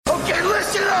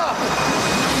shit up!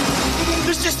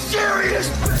 This is serious!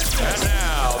 And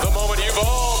now, the moment you've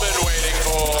all been waiting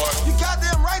for. You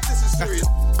goddamn right this is serious.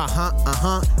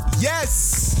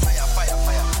 Yes! Fire, fire,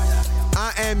 fire, fire.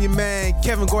 I am your man,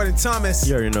 Kevin Gordon Thomas.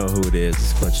 You already know who it is.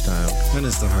 It's clutch time. And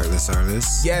it's the Heartless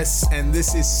Artist. Yes, and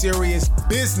this is Serious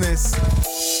Business,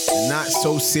 Not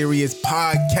So Serious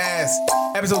Podcast,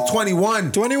 episode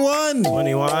 21. 21.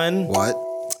 21. What?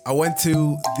 I went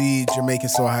to the Jamaican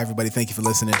store. Hi, everybody. Thank you for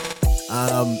listening.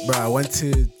 Bro, I went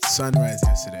to Sunrise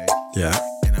yesterday. Yeah.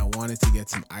 And I wanted to get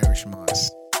some Irish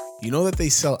moss. You know that they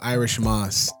sell Irish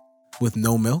moss with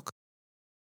no milk?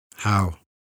 How?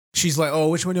 She's like, oh,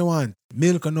 which one do you want?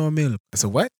 Milk or no milk? I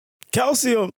said, what?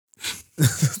 Calcium.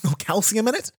 There's no calcium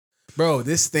in it? Bro,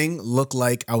 this thing looked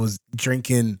like I was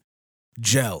drinking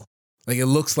gel. Like it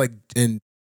looks like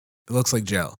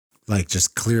gel. Like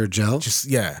just clear gel? Just,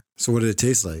 yeah. So what did it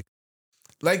taste like?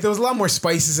 Like there was a lot more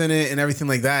spices in it and everything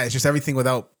like that. It's just everything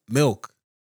without milk.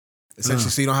 Essentially,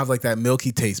 so you don't have like that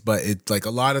milky taste, but it's like a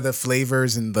lot of the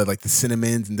flavors and the like the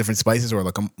cinnamons and different spices are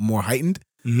like more heightened.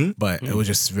 Mm-hmm. But it was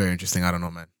just very interesting. I don't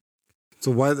know, man.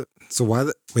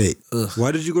 Wait,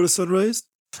 why did you go to Sunrise?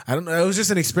 I don't know. It was just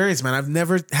an experience, man. I've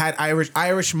never had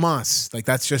Irish moss. Like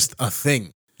that's just a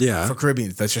thing. Yeah. For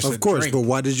Caribbeans. That's just of course, drink. but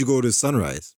why did you go to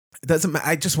Sunrise? It doesn't matter.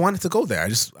 I just wanted to go there.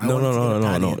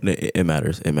 No. It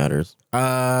matters. It matters.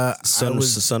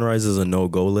 Sunrise is a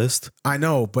no-go list. I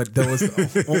know, but that was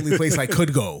the only place I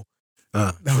could go.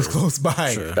 That was close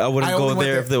by. Sure. I wouldn't go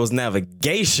there if there was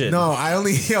navigation. No, I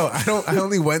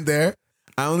only went there.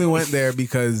 I only went there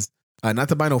because not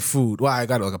to buy no food. Well, I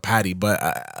got like a patty,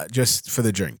 but just for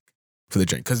the drink.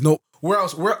 Because where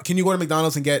else? Where can you go to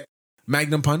McDonald's and get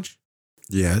Magnum Punch?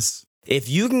 Yes. If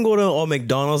you can go to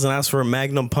McDonald's and ask for a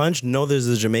Magnum Punch, know there's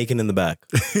a Jamaican in the back.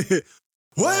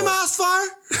 What am I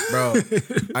for? Bro,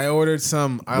 I ordered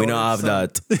some. We don't have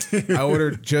that. I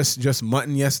ordered just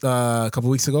mutton a couple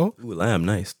weeks ago. Ooh, lamb,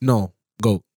 nice. No,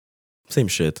 goat. Same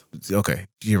shit. Okay,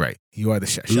 you're right. You are the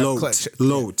chef.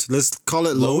 Loat. Let's call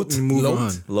it loat and move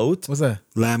on. Loat? What's that?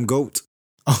 Lamb goat.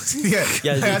 Oh, yeah.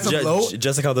 Yeah, I had some loat.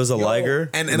 just like how there's a liger.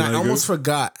 And I almost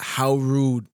forgot how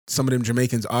rude some of them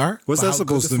Jamaicans are. What's that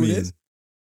supposed to mean?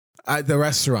 The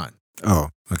restaurant. Oh,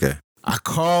 okay. I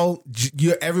call,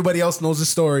 everybody else knows the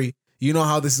story. You know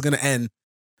how this is going to end.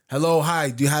 Hello, hi,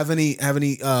 do you have any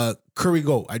curry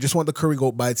goat? I just want the curry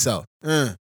goat by itself.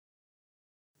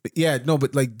 Yeah, no,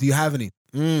 but like, do you have any?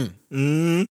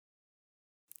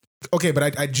 Okay,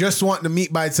 but I just want the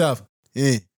meat by itself.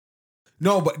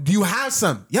 No, but do you have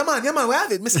some? Yeah, man, we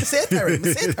have it. Mr. Say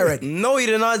it already. No, you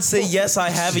did not say, yes, I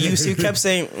have it. You kept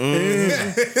saying,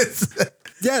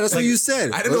 Yeah, that's what you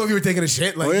said. I didn't know if you were taking a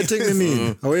shit. Like, How you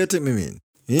take me mean?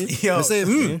 Yo, I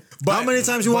say, but, how many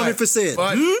times you want me to say it?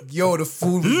 But, yo, the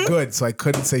food was good, so I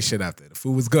couldn't say shit after. The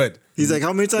food was good. He's like,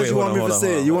 how many times you want me to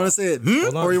say it? You want to say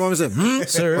it? Or you want me to say,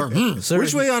 Sir,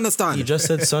 Which way you understand? You just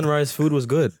said Sunrise food was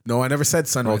good. No, I never said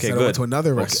Sunrise. Okay, I said good. I went to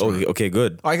another restaurant. Okay,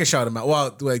 good. Oh, I can shout them out.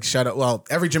 Well,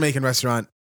 every Jamaican restaurant,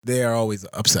 they are always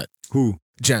upset. Who?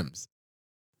 Gems.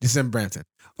 This is in Brampton.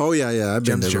 Oh, yeah. I've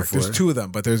been Gems there Church. before. There's two of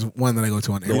them, but there's one that I go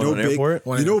to on airport. Airport?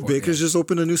 One You know airport, Baker's just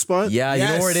opened a new spot? Yeah, Yes,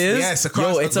 you know where it is? yes,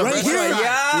 across it's the- a right restaurant. here.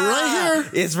 Yeah. Right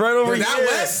here. It's right over You're here. that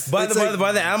west? By It's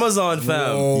the Amazon,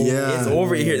 fam. Whoa. Yeah. It's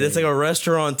over here. It's like a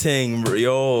restaurant thing,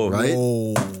 yo. Right?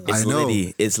 Whoa. It's I know.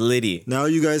 litty. It's litty. Now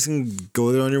you guys can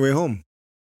go there on your way home.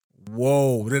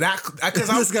 Whoa.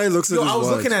 This guy looks at his I was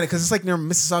watch. looking at it because it's like near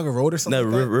Mississauga Road or something. No,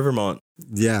 like that. Rivermont.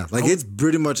 Yeah, like it's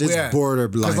pretty much, it's borderline.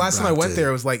 Because last time I went there,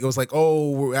 it was like, oh,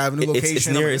 we have a new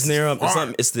location.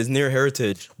 It's near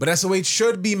Heritage. But that's the way it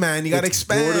should be, man. You got to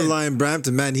expand. Borderline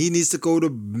Brampton, man. He needs to go to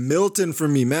Milton for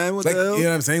me, man. What Like, the hell? you know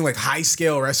what I'm saying? Like high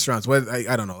scale restaurants. What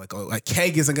I don't know. Like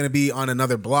Keg isn't going to be on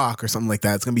another block or something like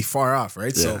that. It's going to be far off,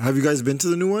 right? Yeah. So Have you guys been to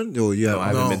the new one? Oh, yeah. No, I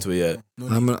haven't been to it yet.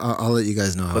 I'll let you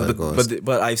guys know how that goes.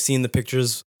 But I've seen the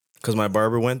pictures because my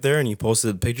barber went there and he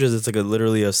posted pictures. It's like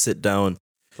literally a sit down,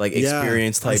 like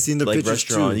experience type, I've seen the like pictures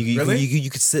restaurant. too. You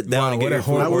could sit down and what get a your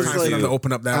food. horrible was time like- for them to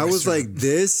open up that I was restaurant. like,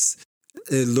 this,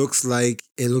 it looks like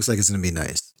it's gonna be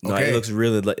nice. No, Okay. it looks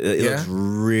really looks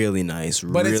really nice.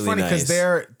 But really it's funny because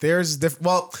nice. there's different.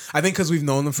 Well, I think because we've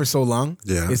known them for so long.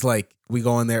 Yeah. It's like we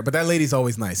go in there, but that lady's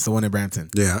always nice. The one in Brampton,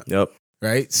 Yeah. Yep.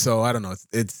 right? So I don't know.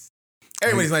 It's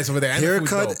everybody's nice over there. And the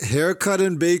food's dope. Haircut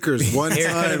and Bakers one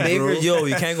time, bro. Yo,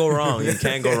 you can't go wrong. You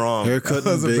can't go wrong. Haircut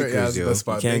That was and a great- yeah, Bakers, that's the yo. best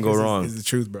spot. You can't go Baker's wrong. Is the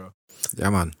truth, bro. Yeah,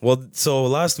 man. Well, so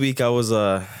last week I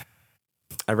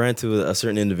ran into a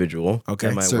certain individual at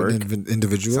my work.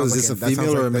 Individual. Sounds Is this like a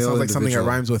female or a that male sounds like something that individual?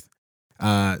 rhymes with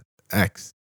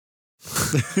X.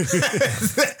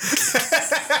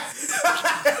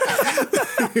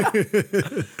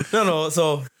 No.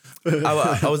 So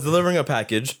I was delivering a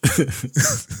package,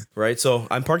 right? So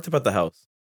I'm parked up at the house.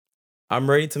 I'm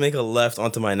ready to make a left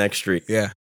onto my next street.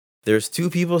 Yeah. There's two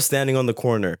people standing on the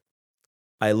corner.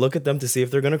 I look at them to see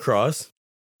if they're going to cross.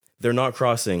 They're not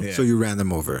crossing. Yeah. So you ran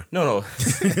them over. No.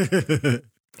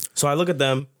 So I look at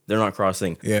them. They're not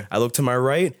crossing. Yeah. I look to my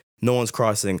right. No one's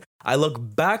crossing. I look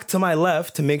back to my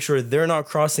left to make sure they're not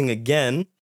crossing again.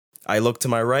 I look to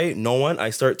my right. No one. I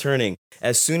start turning.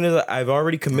 As soon as I've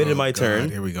already committed my turn.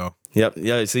 Here we go. Yep.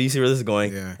 Yeah. So you see where this is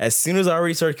going. Yeah. As soon as I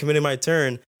already started committing my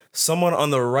turn, someone on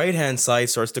the right-hand side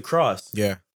starts to cross.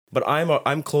 Yeah. But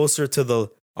I'm closer to the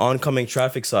oncoming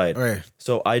traffic side. All right.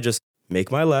 So I just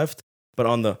make my left, but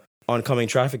on the oncoming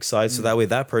traffic side, so that way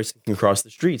that person can cross the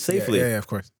street safely. Yeah, of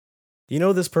course. You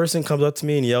know, this person comes up to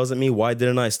me and yells at me, why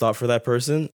didn't I stop for that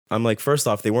person? I'm like, first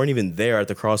off, they weren't even there at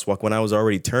the crosswalk when I was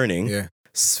already turning. Yeah.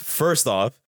 First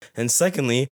off. And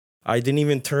secondly, I didn't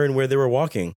even turn where they were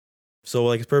walking. So,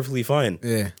 like, it's perfectly fine.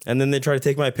 Yeah. And then they try to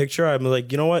take my picture. I'm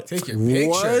like, you know what? Take your picture.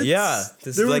 What? Yeah.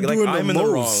 This They is were like doing I'm the in the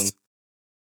wrong. most.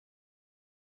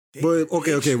 But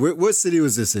okay. What city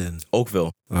was this in?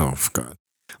 Oakville. Oh God.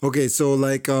 Okay, so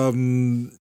like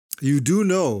you do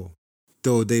know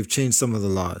though they've changed some of the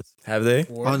laws. Have they?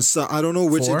 On I don't know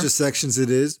which 4? intersections it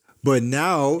is, but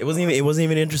now It wasn't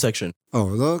even an intersection. oh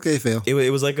okay, fail.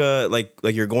 It was like a like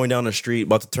you're going down a street,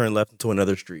 about to turn left into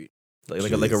another street, like a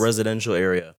Jeez. residential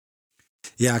area.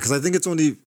 Yeah, because I think it's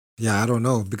only I don't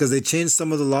know because they changed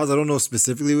some of the laws. I don't know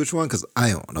specifically which one because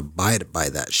I don't abide by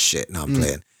that shit. Now I'm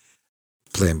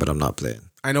playing, but I'm not playing.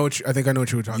 I think I know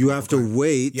what you were talking You about. have to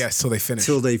wait Yes, till they finish.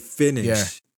 till they finish. Yeah.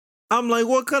 I'm like,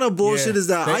 what kind of bullshit Yeah. is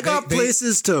that? They- I got they-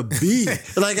 places to be.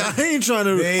 Like I ain't trying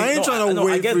to wait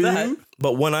I get for that. you.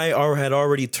 But when I had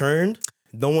already turned,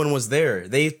 no one was there.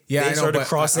 They Yeah, I know, started but-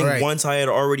 crossing right. once I had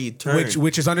already turned.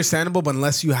 which is understandable, but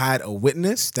unless you had a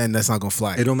witness, then that's not gonna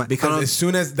fly. It don't ma- because as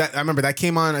soon as that, I remember that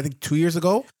came on. I think 2 years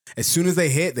ago. As soon as they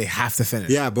hit, they have to finish.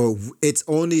 Yeah, but it's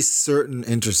only certain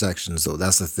intersections though.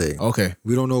 That's the thing. Okay.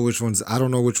 We don't know which ones. I don't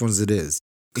know which ones it is.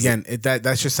 Again, that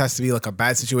just has to be like a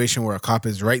bad situation where a cop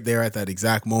is right there at that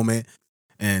exact moment,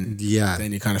 and Yeah.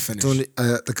 then you kind of finish.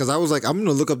 Because I was like, I'm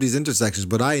gonna look up these intersections,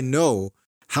 but I know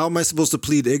how am I supposed to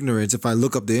plead ignorance if I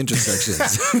look up the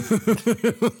intersections?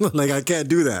 Like I can't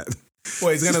do that.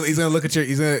 Wait, he's gonna look at your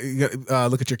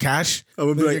look at your cash, I'm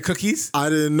gonna be look at like, your cookies, I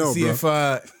didn't know, see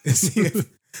bro. if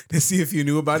to see if you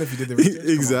knew about it, if you did the research.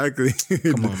 Exactly.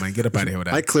 Come on, man, get up out of here with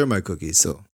that. I clear my cookies,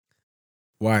 so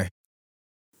Why?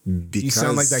 because You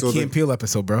sound like that so Key and Peele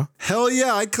episode, bro. hell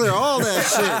yeah, I clear all that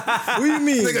shit. What do you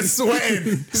mean? Nigga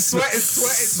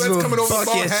sweat's coming over the Fuck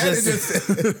bald it, head.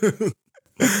 just-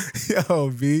 Yo,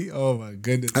 B. Oh my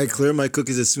goodness. I clear my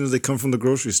cookies as soon as they come from the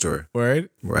grocery store. Word.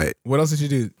 Right. What else did you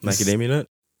do? Macadamia nut,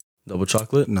 double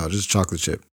chocolate. No, just chocolate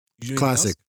chip. You do anything Classic.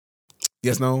 else?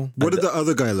 Yes, no. What did the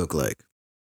other guy look like?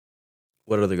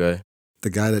 What other guy? The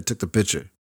guy that took the picture.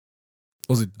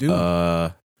 Was it dude? It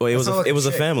was That sound like it was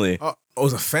a chick. family. Oh, it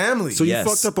was a family. So Yes.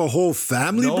 you fucked up a whole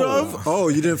family, No. bro? Oh,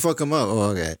 you didn't fuck him up. Oh,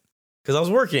 okay. Because I was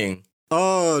working.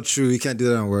 Oh, true. You can't do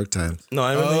that on work time. No,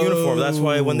 I'm in the uniform. That's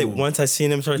why once I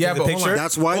seen him start Yeah, taking the but hold on, picture.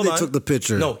 That's why Hold they on. took the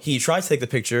picture. No, he tried to take the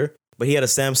picture, but he had a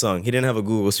Samsung. He didn't have a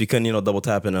Google, so he couldn't, double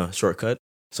tap in a shortcut.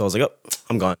 So I was like, oh,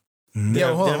 I'm gone. Mhm. yeah,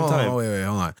 Damn- hold on, damn hold time. on, wait,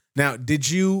 hold on. Now, did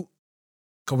you?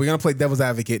 Cause we're gonna play devil's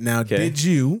advocate now. Okay. Did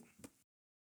you?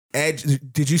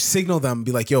 Did you signal them?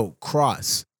 Be like, yo,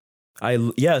 cross.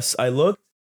 Yes, I looked.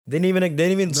 They didn't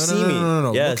even No, see me.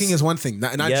 no. Yes. Looking is one thing,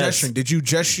 not Yes. gesturing. Did you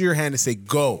gesture your hand and say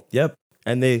go? Yep.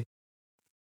 And they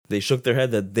shook their head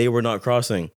that they were not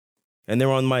crossing. And they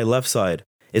were on my left side.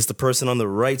 It's the person on the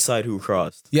right side who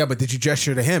crossed. Yeah, but did you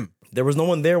gesture to him? There was no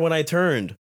one there when I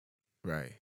turned.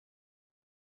 Right.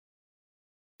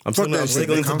 I'm Fuck signaling, that I'm shit.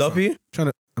 signaling They to come Duppy.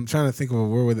 I'm trying to think of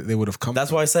where they would have come. That's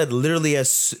from. why I said literally as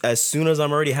soon as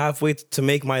I'm already halfway to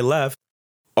make my left,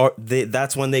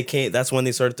 that's when they came. That's when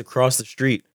they started to cross the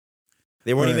street.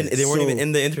 They weren't Right, even. They weren't so- even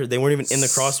in the They weren't even in the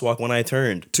crosswalk when I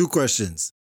turned. 2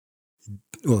 questions.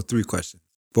 Well, 3 questions.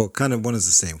 Well, kind of one is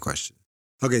the same question.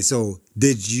 Okay, so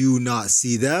did you not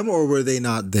see them or were they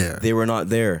not there? They were not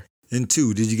there. And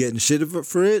 2, did you get in shit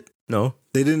for it? No,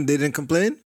 They didn't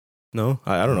complain? no.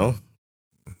 I don't know.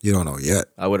 You don't know yet.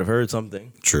 I would have heard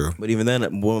something. True. But even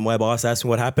then, when my boss asked me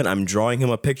what happened, I'm drawing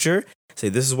him a picture. Say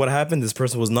this is what happened. This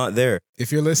person was not there.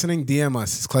 If you're listening, DM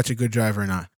us. Is Clutch a good driver or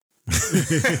not?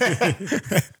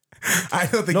 I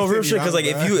don't think No, you real can shit. be Because like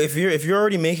wrong, bro. if you're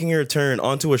already making your turn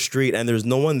onto a street and there's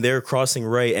no one there crossing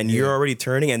right, and you're already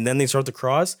turning, and then they start to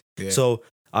cross. Yeah. So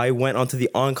I went onto the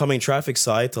oncoming traffic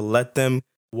side to let them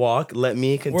walk, let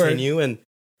me continue, and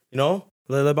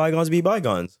let bygones be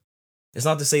bygones. It's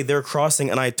not to say they're crossing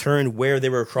and I turned where they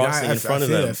were crossing in front of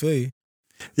them. I feel you.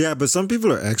 Yeah, but some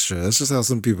people are extra. That's just how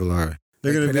some people are.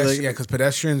 They're gonna be like, yeah, because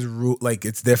pedestrians like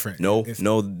it's different. No,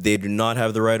 they do not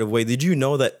have the right of way. Did you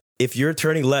know that if you're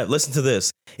turning left, listen to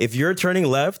this. If you're turning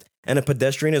left and a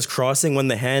pedestrian is crossing when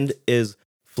the hand is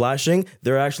flashing,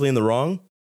 they're actually in the wrong.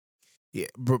 Yeah,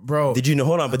 bro. Did you know?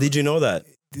 Hold on, but did you know that?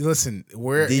 Listen,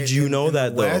 Did you know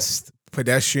that the West,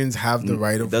 pedestrians have the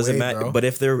right of way. Doesn't matter. Bro. But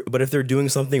if they're doing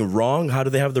something wrong, how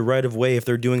do they have the right of way if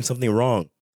they're doing something wrong?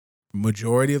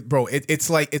 Majority of it's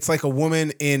like a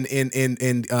woman in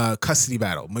custody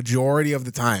battle. Majority of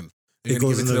the time, it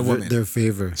goes in their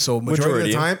favor. So majority of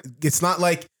the time, it's not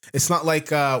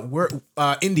like we're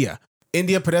India.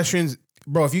 India pedestrians,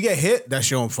 bro. If you get hit, that's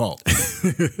your own fault.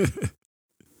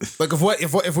 Like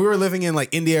if we were living in like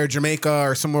India or Jamaica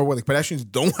or somewhere where like pedestrians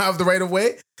don't have the right of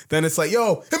way, then it's like,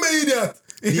 yo, immediate.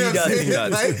 You know what I'm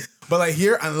saying? Right? But like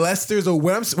here, unless there's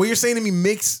what you're saying to me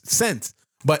makes sense.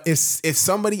 But if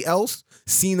somebody else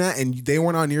seen that and they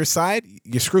weren't on your side,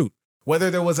 you're screwed.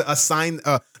 Whether there was a sign,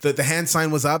 the hand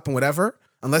sign was up and whatever,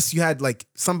 unless you had like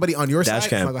somebody on your side,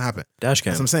 it's not gonna happen. Dash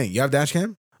cam. That's what I'm saying. You have dash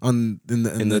cam in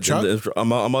the truck.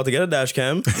 I'm about to get a dash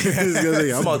cam.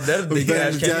 I'm about to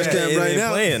get a dash cam right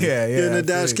now. Playing. Yeah. Getting a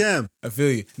dash cam. I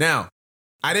feel you. Now,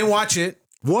 I didn't watch it.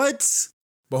 What?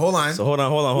 But hold on. So hold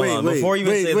on. Before you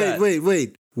even say that.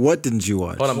 Wait. What didn't you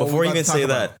watch? Hold on. Before you even say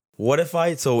that. What if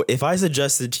I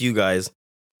suggested to you guys,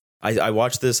 I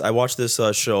watched this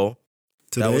show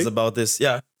Today? that was about this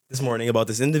morning about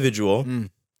this individual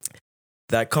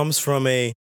that comes from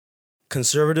a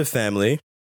conservative family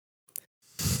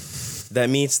that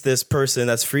meets this person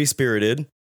that's free-spirited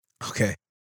Okay.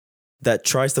 that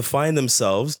tries to find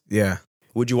themselves. Yeah.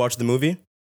 Would you watch the movie?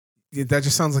 That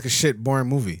just sounds like a shit boring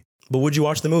movie. But would you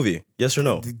watch the movie? Yes or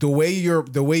no? The way you're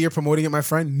promoting it, my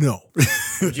friend, no.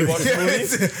 Would you watch the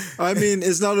movie? I mean,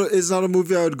 it's not a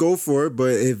movie I would go for,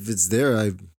 but if it's there,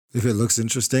 if it looks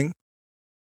interesting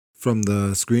from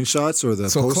the screenshots or the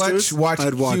posters, Clutch watched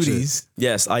I'd watch Cuties. it.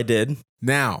 Yes, I did.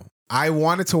 Now, I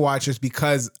wanted to watch this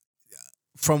because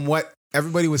from what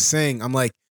everybody was saying, I'm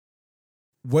like,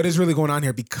 what is really going on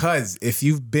here? Because if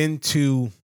you've been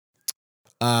to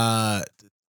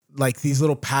like these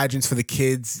little pageants for the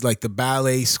kids, like the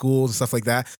ballet schools and stuff like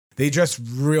that, they dress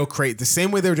real crazy. The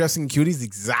same way they were dressing in Cuties, the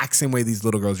exact same way these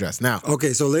little girls dress. Now,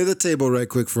 Okay, so lay the table right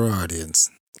quick for our audience.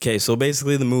 Okay, so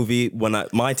basically the movie,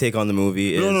 my take on the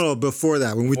movie is... No. Before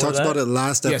that, when we Before talked that? about it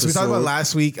last episode. yes, we talked about it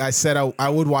last week. I said I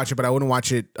would watch it, but I wouldn't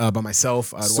watch it by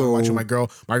myself. I'd want to watch it with my girl.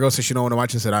 My girl said she don't want to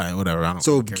watch it. I said, all right, whatever. I don't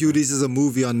So care. Cuties is a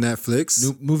movie on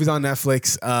Netflix. Movie's on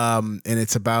Netflix, and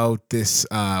it's about this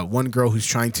one girl who's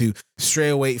trying to stray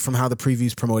away from how the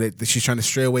previews promote it. She's trying to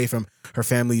stray away from her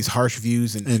family's harsh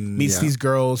views and meets these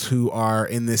girls who are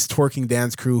in this twerking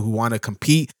dance crew who want to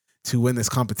compete to win this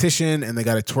competition, and they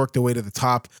got to twerk their way to the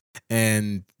top,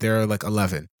 and they're like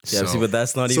 11. Yeah, see, but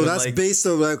that's not So even that's like... based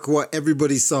on like what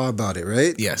everybody saw about it,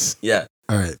 right? Yes. Yeah.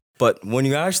 All right. But when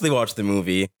you actually watch the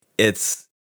movie, it's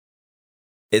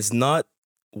not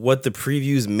what the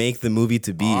previews make the movie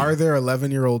to be. Are there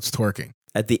 11-year-olds twerking?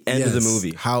 At the end of the Yes.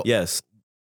 movie. How? Yes.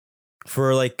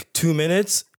 For like 2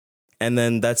 minutes, and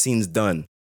then that scene's done.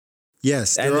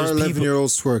 Yes, And there are there's people-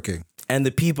 11-year-olds twerking. And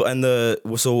the people and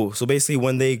so basically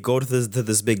when they go to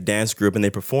this big dance group and they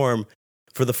perform,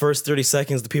 for the first 30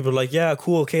 seconds, the people are like, yeah,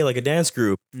 cool, okay, like a dance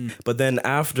group. But then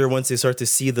after, once they start to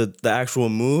see the actual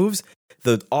moves,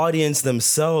 the audience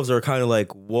themselves are kind of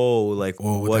like, whoa, like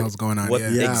Whoa, what the hell's going on? What, Yeah.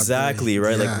 Yeah, exactly,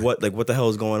 right? yeah. Like what the hell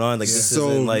is going on? Like this So-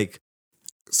 isn't like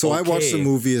So I watched the Okay.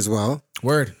 movie as well.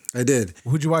 Word. I did.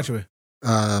 Who'd you watch it with?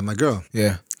 My girl.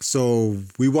 Yeah. So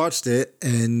we watched it,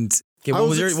 and okay, I what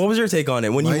was was your take on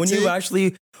it? When My you take?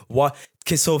 actually watch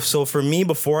okay, so for me,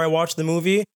 before I watched the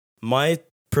movie, my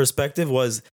perspective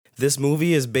was this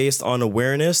movie is based on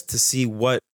awareness to see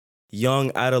what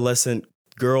young adolescent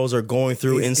girls are going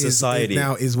through in society.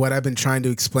 Is what I've been trying to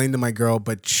explain to my girl,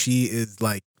 but she is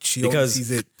like, she only Because-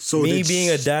 sees it. so me did being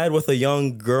a dad with a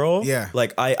young girl, Yeah.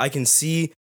 like I can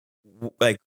see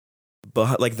like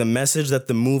the message that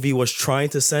the movie was trying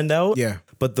to send out, Yeah.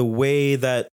 but the way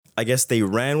that I guess they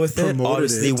ran with it Promoted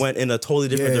obviously it. went in a totally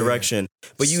different Yeah. direction.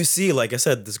 But you see, like I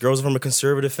said, this girl's from a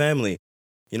conservative family.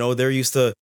 You know, they're used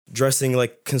to dressing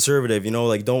like conservative, you know,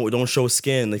 like don't show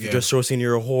skin. Like Yeah. you just show skin,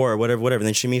 you're a whore, whatever. And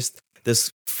then she meets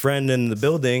this friend in the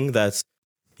building that's,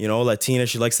 you know, Latina.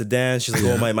 She likes to dance. She's like,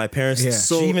 Yeah. oh, my parents. Yeah.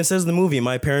 So- she even says in the movie,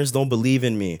 my parents don't believe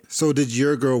in me. So did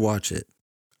your girl watch it?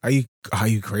 Are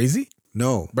you crazy?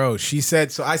 No. Bro, she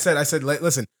said, so I said,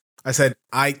 listen, I said,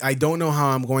 I don't know how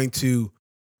I'm going to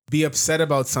be upset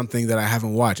about something that I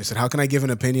haven't watched. I said, how can I give an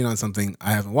opinion on something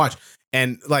I haven't watched?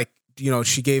 And like,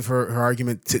 she gave her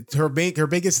argument. Her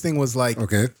biggest thing was like,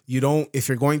 Okay. if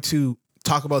you're going to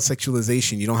talk about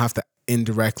sexualization, you don't have to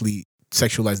indirectly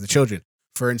sexualize the children.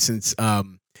 For instance,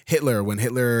 Hitler, when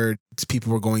Hitler's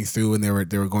people were going through and they were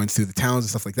going through the towns and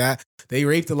stuff like that, they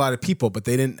raped a lot of people, but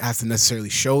they didn't have to necessarily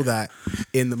show that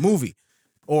in the movie.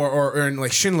 Or in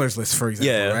like Schindler's List, for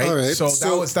example, Yeah. right? All right. So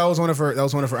that was one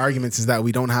of her arguments, is that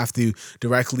we don't have to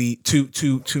directly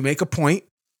to make a point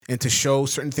and to show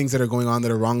certain things that are going on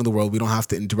that are wrong in the world. We don't have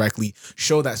to indirectly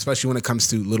show that, especially when it comes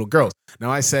to little girls. Now,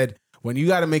 I said, when you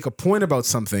got to make a point about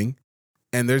something,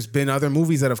 and there's been other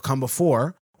movies that have come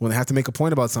before, when they have to make a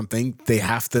point about something, they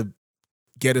have to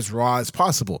get as raw as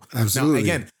possible. Absolutely.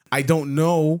 Now, again, I don't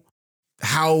know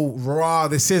how raw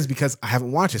this is because I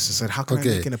haven't watched it. So I said, how can I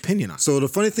make an opinion on it? So the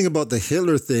funny thing about the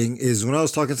Hitler thing is, when I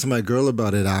was talking to my girl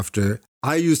about it after,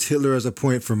 I used Hitler as a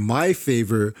point for my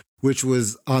favor, which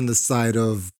was on the side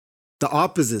of the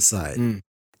opposite side.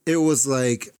 It was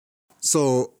like,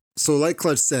 so like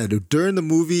Clutch said, during the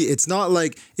movie, it's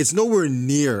nowhere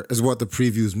near as what the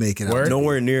previews make it out.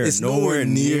 Nowhere near. It's nowhere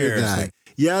near that.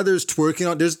 Yeah, there's twerking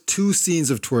on. There's 2 scenes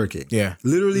of twerking. Yeah.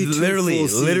 Literally 2 full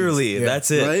scenes. Literally. Yeah. That's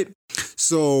it. Right?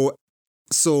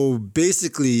 So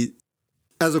basically,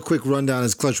 as a quick rundown,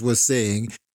 as Clutch was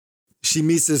saying, she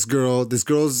meets this girl. This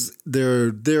girl's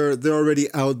they're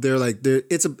already out there. Like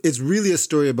it's really a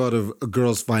story about a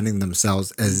girls finding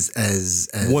themselves as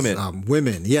Women.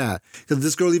 Women, yeah. Because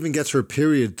this girl even gets her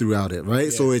period throughout it, right? Yeah.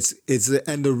 So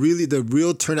the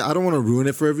real turn. I don't want to ruin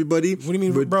it for everybody. What do you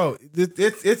mean, bro?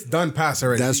 It's done past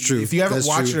already. That's true. If you haven't That's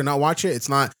watched true. it or not watch it, it's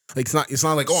not like oh,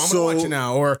 I'm gonna watch it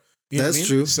now, or you know That's what I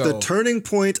mean? true. So, the turning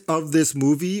point of this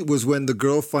movie was when the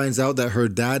girl finds out that her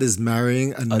dad is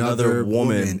marrying another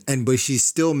woman, but she's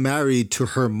still married to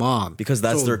her mom Because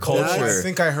that's their culture. I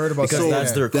think I heard about Because that.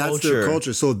 that's their culture. That's their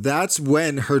culture. So that's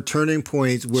when her turning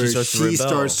point, where she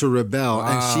starts to rebel,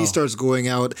 and she starts going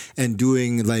out and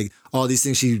doing like all these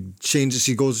things. She changes.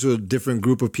 She goes to a different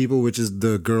group of people, which is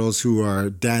the girls who are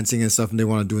dancing and stuff, and they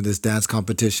want to do this dance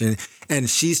competition. And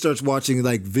she starts watching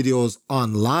like videos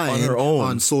online On her own.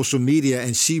 on social media,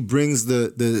 and she brings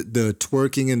the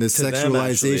twerking and the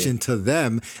sexualization to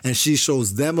them, and she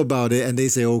shows them about it, and they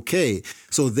say okay.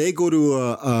 So they go to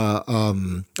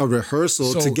a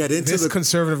rehearsal to get into this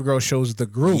conservative girl shows the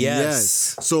group.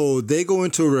 Yes. So they go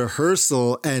into a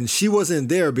rehearsal, and she wasn't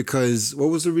there because what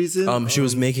was the reason? She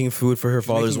was making food for her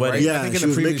father's making wedding. rice. I Yeah, think in she the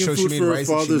was previous making show she food made for her rice and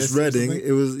she father's missed it or wedding. something?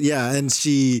 It was and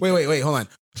she Wait, hold on.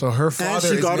 So her father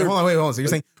she is got her- hold on. So you're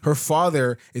saying her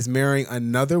father is marrying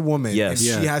another woman, Yes. and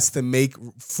Yeah. she has to make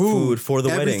Food for the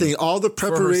everything, wedding. all the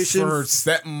preparation. for her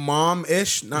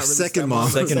stepmom-ish, not really Second stepmom. mom,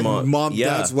 Second mom.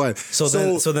 Yeah. dad's wife. So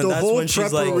then the that's whole when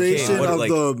she's like, okay, preparation what, of like-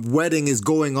 the wedding is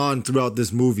going on throughout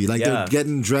this movie. Like Yeah. they're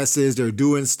getting dresses, they're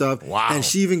doing stuff. Wow. And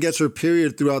she even gets her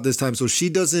period throughout this time. So she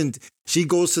doesn't. She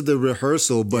goes to the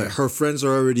rehearsal, but her friends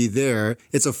are already there.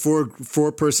 It's a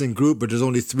four-person group, but there's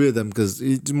only 3 of them because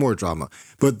it's more drama.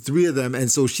 But 3 of them, and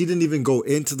so she didn't even go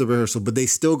into the rehearsal, but they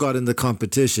still got in the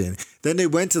competition. Then they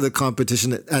went to the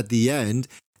competition at the end,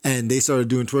 and they started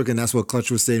doing twerk, and that's what Clutch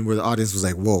was saying, where the audience was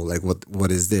like, "Whoa, like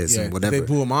what is this?" Yeah. and whatever. Did they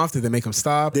boo him off? Did they make him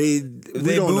stop? They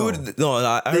don't booed. know. No,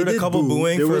 I They heard a did couple boo.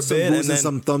 booing There for a was some bit, boos and then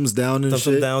some thumbs down and thumbs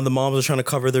shit. down. The moms were trying to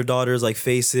cover their daughters' like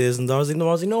faces, and I was like,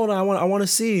 no, I want to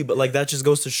see. But like that just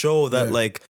goes to show that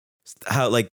like how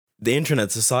like the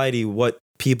internet society, what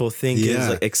people think is Yeah.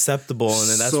 like acceptable, and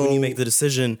then that's when you So- make the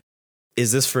decision.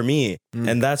 Is this for me?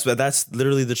 And that's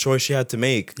literally the choice she had to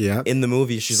make. Yeah. In the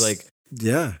movie, she's like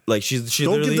Yeah. she Don't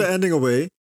literally. give the ending away.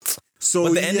 So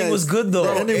But the ending was good though.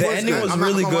 The ending was good. I'm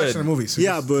really not watching good. the movie. So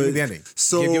Yeah, just but give me the ending.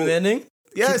 So Give the ending.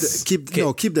 Yes. keep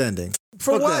the ending.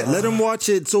 For Fuck what? that. Let him watch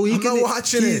it. So he I'm can not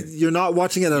watching it. You're not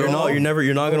watching it at all. You're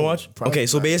not gonna watch. probably Okay,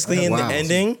 so not. basically in Wow. the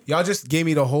ending, Y'all just gave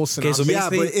me the whole synopsis. so Yeah,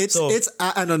 but basically- it's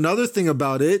and another thing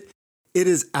about it. It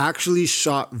is actually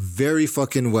shot very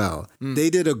fucking well. They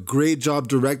did a great job.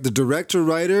 The director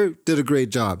writer did a great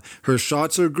job. Her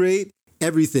shots are great.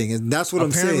 Everything, and that's what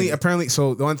I'm saying. Apparently,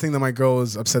 so the one thing that my girl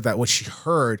was upset that what she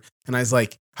heard, and I was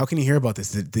like, "How can you hear about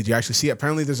this? Did you actually see it?"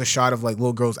 Apparently, there's a shot of like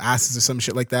little girls' asses or some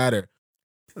shit like that, or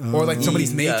like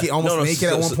somebody's naked, almost naked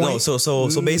at one point.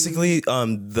 So basically,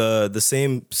 the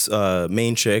same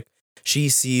main chick, she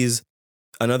sees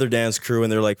another dance crew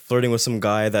and they're like flirting with some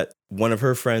guy that one of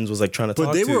her friends was like trying to But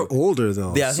talk they to. were older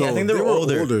though. Yeah, I think they were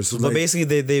older. So but like,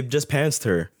 basically, they just pantsed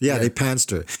her. yeah, they pantsed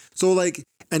her. So like,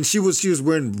 and she was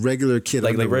wearing regular kid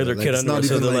Like underwear. regular kid it's underwear. not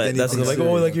So even they're like like, that's anything like, oh,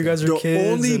 serious. like you guys are The kids.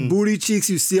 only and booty cheeks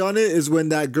you see on it is when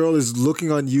that girl is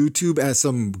looking on YouTube at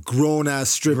some grown ass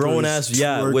strippers,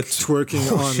 twerking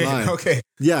Oh, shit. online. Okay.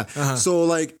 Yeah. So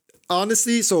like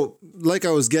honestly, so like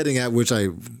I was getting at, which I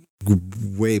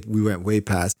we went way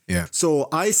past. Yeah. So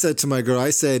I said to my girl,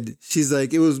 she's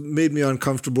like, made me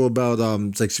uncomfortable about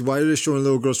it's like, why are they showing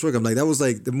little girls twerk? I'm like, that was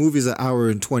like, the movie's an hour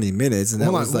and 20 minutes, and that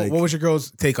Hold on. was like, What was your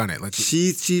girl's take on it? Like,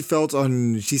 she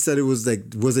said it was like,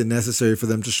 was it necessary for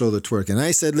them to show the twerk? And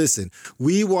I said, listen,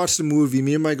 we watched the movie,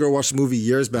 me and my girl watched a movie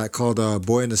years back called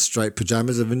Boy in the Striped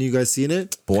Pajamas. Have any of you guys seen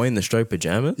it? Boy in the Striped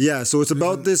Pajamas? Yeah, so it's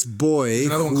about this boy.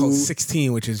 another one called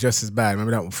 16, which is just as bad.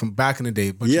 Remember that one from back in the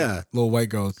day? Bunch of little white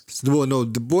girls. Well, no,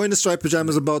 the Boy in the Striped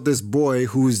Pajamas is about this boy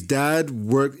whose dad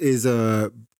is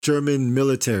a German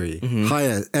military,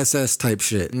 high SS type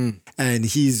shit, and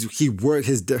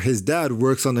his dad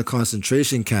works on the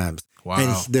concentration camps. Wow.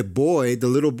 And the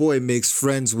little boy makes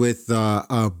friends with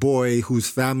a boy whose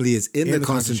family is in the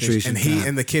concentration camp.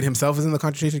 And the kid himself is in the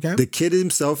concentration camp? The kid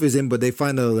himself is in, but they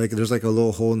find there's like a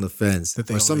little hole in the fence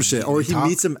or some shit. Or he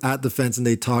meets him at the fence and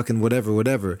they talk and whatever.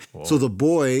 Whoa. So the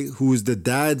boy, who's the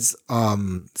dad's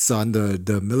son,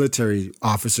 the military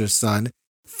officer's son,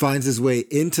 finds his way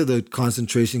into the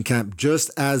concentration camp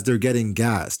just as they're getting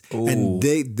gassed. Ooh. And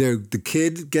the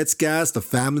kid gets gassed, the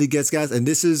family gets gassed, and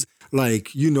this is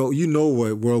like, you know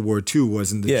what World War II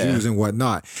was and the Jews and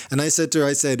whatnot. And I said to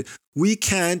her, we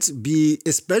can't be,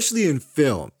 especially in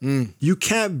film, you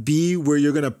can't be where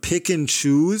you're going to pick and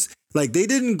choose. Like they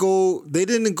didn't cross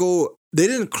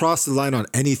the line on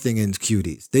anything in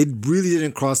Cuties. They really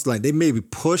didn't cross the line. They maybe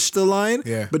pushed the line,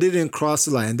 but they didn't cross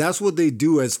the line. And that's what they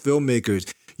do as filmmakers.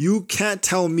 You can't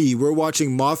tell me we're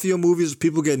watching mafia movies with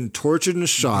people getting tortured and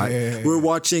shot. We're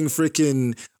watching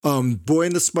freaking Boy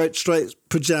in the Striped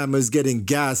Pajamas getting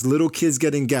gassed, little kids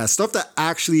getting gassed, stuff that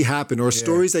actually happened or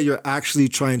stories that you're actually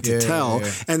trying to tell.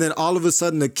 And then all of a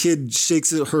sudden the kid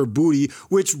shakes her booty,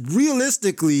 which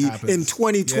realistically in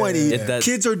 2020,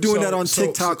 kids are doing that on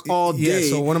TikTok all day.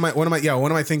 So one of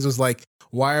my things was like,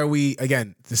 why are we,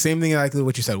 again, the same thing like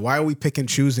what you said, why are we pick and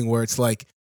choosing where it's like,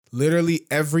 literally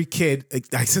every kid,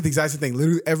 I said the exact same thing.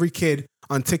 Literally every kid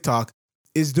on TikTok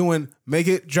is doing make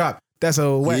it drop. That's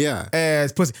a wet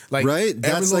ass pussy. Like, right?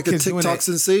 That's like a TikTok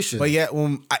sensation. But yeah,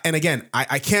 and again,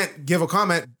 I can't give a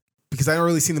comment because I don't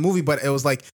really seen the movie, but it was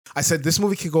like, I said, this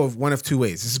movie could go one of two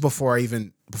ways. This is before it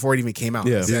even came out.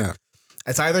 Yeah.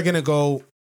 It's either going to go,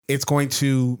 it's going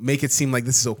to make it seem like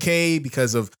this is okay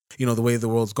because of, the way the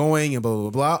world's going and blah, blah,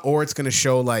 blah, blah. Or it's going to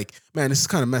show like, man, this is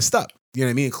kind of messed up. You know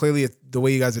what I mean? And clearly, the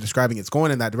way you guys are describing it's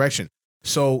going in that direction.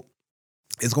 So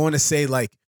it's going to say like,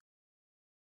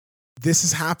 this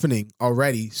is happening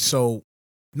already. So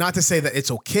not to say that it's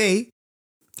okay,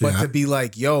 but to be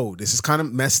like, yo, this is kind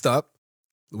of messed up.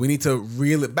 We need to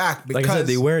reel it back because like I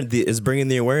said, is bringing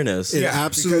the awareness. It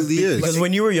absolutely is. Because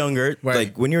when you were younger,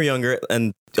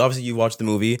 and obviously you watched the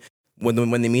movie, when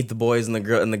they meet the boys and the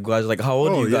girl and the guys are like, how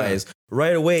old are you guys?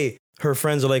 Right away, her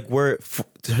friends are like, we're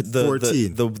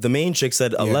 14. The main chick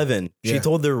said 11. She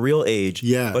told their real age.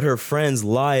 Yeah. But her friends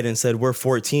lied and said we're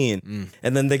 14.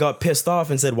 And then they got pissed off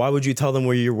and said, why would you tell them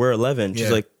we're 11? She's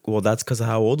like, well, that's because of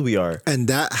how old we are. And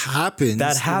that happens.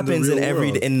 That happens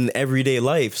in everyday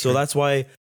life. So that's why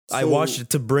I watched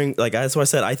it to bring, like, that's why I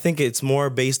said I think it's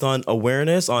more based on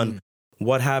awareness on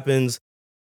what happens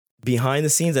behind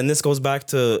the scenes. And this goes back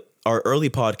to our early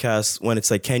podcasts when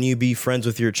it's like, can you be friends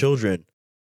with your children?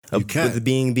 You can. With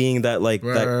being that like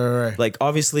right. Like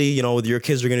obviously, your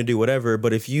kids are gonna do whatever,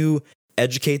 but if you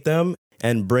educate them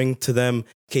and bring to them,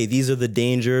 okay, these are the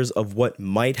dangers of what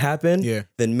might happen,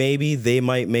 then maybe they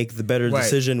might make the better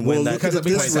decision when that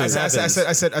happens.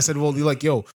 I said, well, you're like,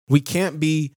 yo, we can't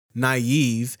be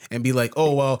naive and be like,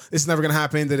 oh, well, this is never gonna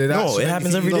happen. No, so it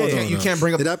happens every day. You can't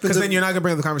bring up, because then you're not gonna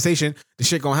bring up the conversation. The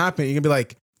shit gonna happen. You're gonna be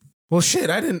like, well, shit,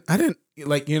 I didn't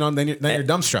like, then you're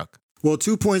dumbstruck. Well,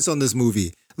 2 points on this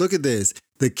movie. Look at this.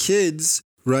 The kids,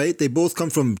 right? They both come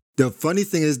from, the funny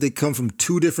thing is they come from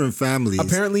two different families.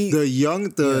 Apparently.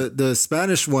 The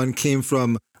Spanish one came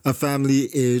from a family,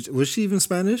 was she even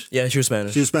Spanish? Yeah, she was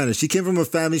Spanish. She was Spanish. She came from a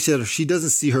family, she doesn't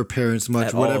see her parents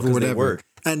much, whatever.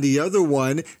 And the other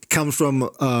one comes from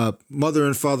mother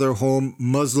and father home,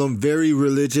 Muslim, very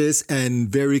religious and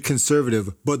very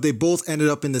conservative. But they both ended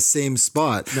up in the same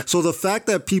spot. So the fact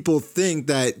that people think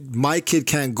that my kid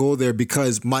can't go there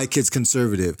because my kid's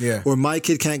conservative, or my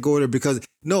kid can't go there because,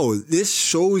 no, this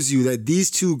shows you that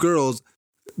these two girls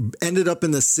ended up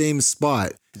in the same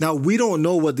spot. Now, we don't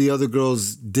know what the other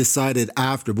girls decided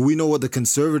after, but we know what the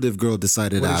conservative girl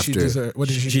decided after. What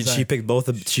did she decide? She picked both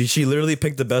of, she literally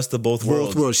picked the best of both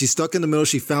worlds. She's stuck in the middle.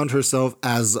 She found herself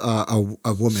as a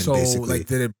woman, basically. Like,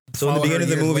 did it so in the beginning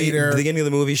of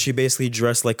the movie, she basically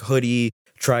dressed like hoodie,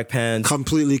 track pants,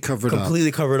 completely covered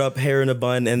up, hair in a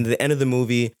bun. And at the end of the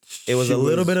movie, it was a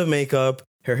little bit of makeup,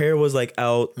 Her hair was like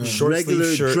out, short Regular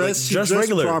sleeve shirt, dress- she just dressed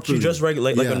regular. properly. She just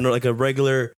regular, like a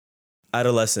regular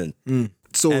adolescent.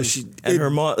 So And her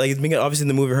mom, like obviously in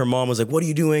the movie, her mom was like, "What are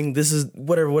you doing? This is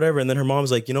whatever." And then her mom's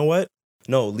like, "You know what?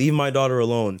 No, leave my daughter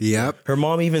alone." Yep. Her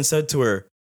mom even said to her,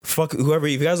 "Fuck whoever."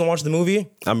 If you guys don't watch the movie,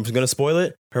 I'm gonna spoil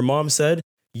it. Her mom said,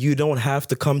 "You don't have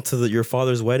to come to your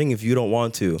father's wedding if you don't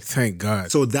want to." Thank God.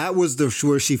 So that was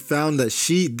where she found that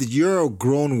you're a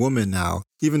grown woman now,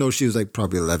 even though she was like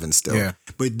probably 11 still. Yeah.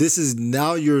 But this is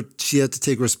now she had to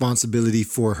take responsibility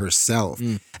for herself.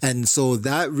 And so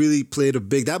that really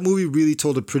that movie really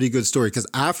told a pretty good story, because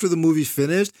after the movie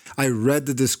finished, I read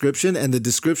the description, and the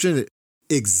description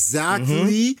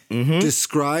exactly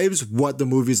describes what the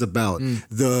movie's about.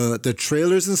 The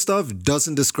trailers and stuff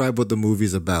doesn't describe what the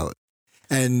movie's about.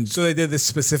 And So they did this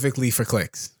specifically for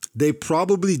clicks. they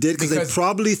probably did because they Because-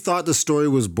 probably thought the story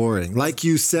was boring. Like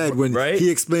you said, when Right? he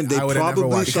explained, they I would've never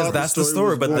probably watched it. thought That's the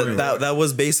story, was but boring. that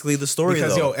was basically the story.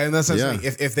 Because though. and that's what I'm Yeah.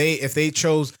 saying. If they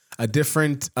chose a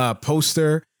different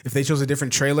poster, if they chose a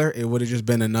different trailer, it would have just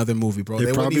been another movie, bro. They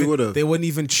wouldn't probably even- would've. They wouldn't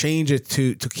even change it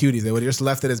to Cuties. They would have just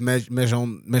left it as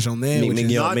Maisonneuve, which is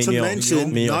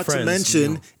Mignon. Not to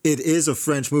mention, it is a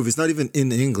French movie. It's not even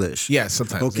in English. yeah,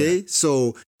 sometimes. Okay, yeah.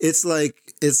 so it's like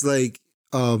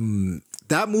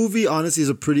that movie. Honestly, is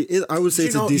a pretty. I would say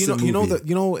it's a decent movie.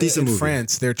 Decent in movie.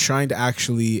 France, they're trying to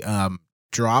actually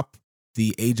drop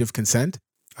the age of consent.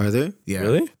 Are there? Yeah,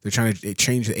 Really? They're trying to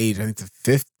change the age. I think to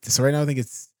 5th. So right now, I think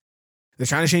they're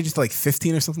trying to change it to like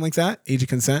 15 or something like that. Age of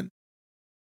consent.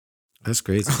 That's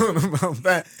crazy. I don't know about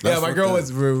that. Yeah, my fucked girl up.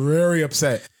 was very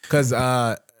upset because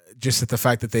just at the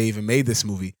fact that they even made this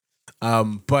movie.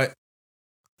 But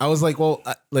I was like, well,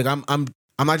 I'm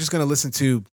not just gonna listen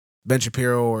to Ben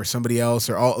Shapiro or somebody else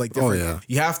or all like different. Oh, yeah.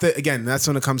 You have to, again, that's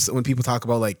when it comes to when people talk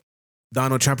about like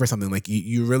Donald Trump or something. Like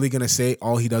you're really gonna say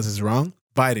all he does is wrong?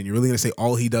 Biden, you're really gonna say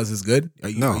all he does is good?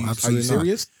 No, absolutely Are you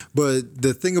serious? But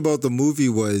the thing about the movie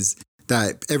was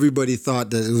that everybody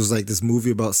thought that it was like this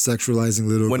movie about sexualizing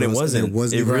little when it girls. and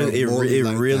wasn't, it even really remotely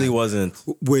like that. wasn't.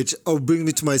 Which bring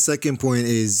me to my second point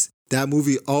is that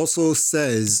movie also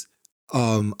says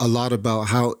a lot about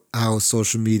how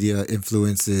social media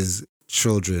influences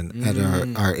children at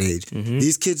our age.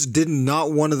 These kids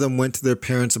not one of them went to their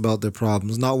parents about their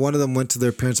problems. Not one of them went to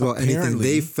their parents about anything. Apparently.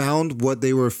 They found what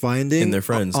they were finding In their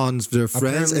friends. on their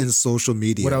friends Apparently, and social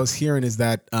media. What I was hearing is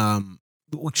that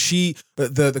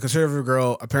the conservative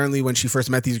girl, apparently when she first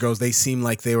met these girls, they seemed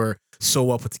like they were so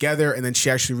well put together, and then she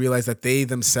actually realized that they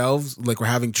themselves like were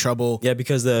having trouble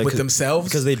Because with themselves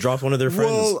because they dropped one of their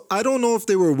friends. Well, I don't know if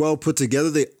they were well put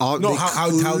together. how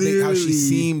she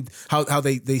seemed how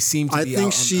they seemed to I be think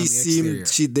out she on the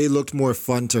seemed they looked more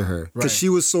fun to her because Right. she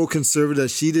was so conservative that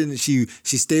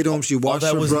she stayed home. She watched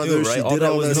that her was brother. new, right? She All did that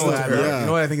all was that new stuff. to her. Yeah. You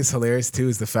know what I think is hilarious too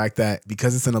is the fact that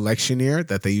because it's an election year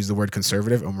that they use the word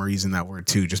conservative and we're using that word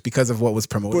too, just because of what was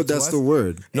promoted. But that's to the us.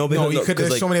 word. No, you could.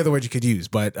 There's so many other words you could use,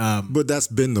 but But that's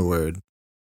been the word.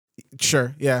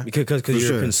 sure, yeah. because you're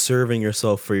sure. conserving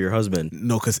yourself for your husband.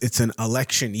 No, because it's an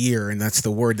election year, and that's the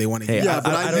word they want to Hey, use. Yeah,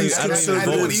 but I use I don't conservative-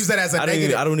 want to use that as a I don't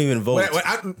negative. I don't even vote.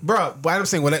 Bro, but I'm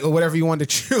saying whatever you want to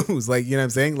choose. Like, you know what I'm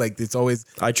saying? Like, it's always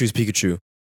I choose Pikachu.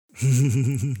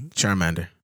 Charmander.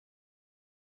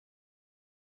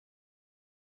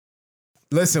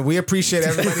 Listen, we appreciate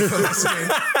everybody for listening.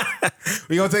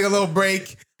 We're going to take a little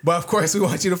break. But of course, we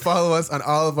want you to follow us on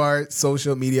all of our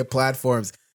social media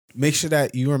platforms. Make sure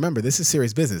that you remember this is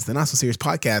Serious Business, the Not So Serious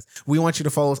Podcast. We want you to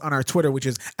follow us on our Twitter, which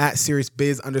is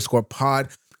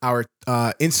 @SeriousBiz_pod, our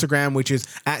Instagram, which is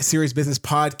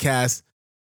 @SeriousBusinessPodcast.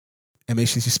 And make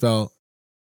sure you spell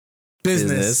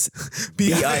business.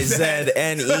 BIZNESS.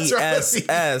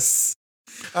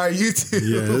 Our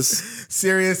YouTube, Yes.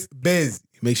 Serious Biz.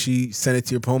 Make sure you send it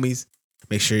to your homies.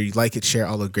 Make sure you like it, share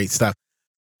all the great stuff.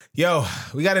 Yo,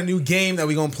 we got a new game that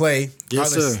we're going to play.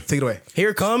 Yes, Carlos, sir. Take it away.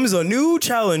 Here comes a new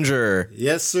challenger.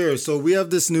 Yes, sir. So we have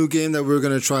this new game that we're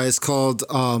gonna try. It's called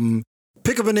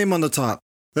pick up a name on the top.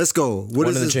 Let's go. What One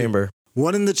is in the this? chamber.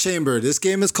 One in the Chamber. This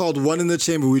game is called One in the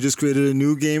Chamber. We just created a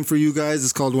new game for you guys.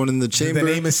 It's called One in the Chamber. The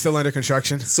name is still under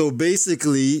construction. So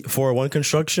basically, 401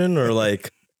 construction or like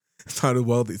It's not a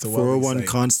welding. It's a welding 401 site.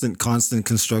 constant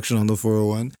construction on the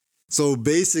 401. So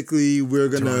basically, we're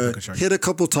Toronto gonna construction. hit a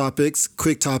couple topics,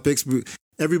 quick topics.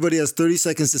 Everybody has 30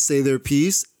 seconds to say their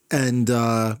piece, and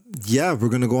yeah, we're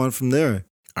gonna go on from there.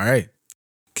 All right.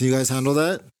 Can you guys handle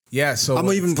that? Yeah. So I'm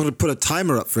gonna even put a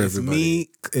timer up for it's everybody.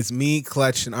 It's me,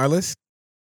 Clutch, and Arliss.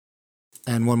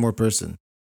 And one more person.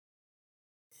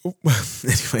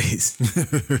 Anyways.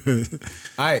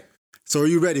 All right. So are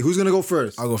you ready? Who's gonna go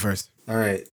first? I'll go first. All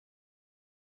right.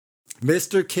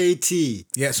 Mr. KT.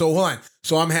 Yeah. So hold on.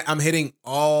 So I'm hitting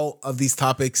all of these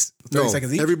topics 30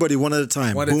 seconds each. Everybody one at a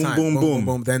time. One boom, at a time. boom, boom.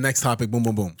 Boom. Then next topic. Boom,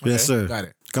 boom, boom. Yes, sir. Got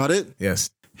it. Got it? Yes.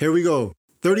 Here we go.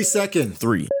 30 seconds.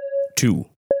 3, 2,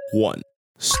 1,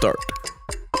 start.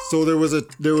 So there was a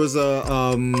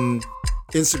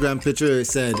Instagram picture. It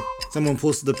said, someone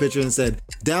posted the picture and said,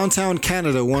 downtown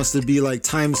Canada wants to be like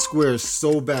Times Square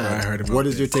so bad. I heard about What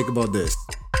is this. your take about this?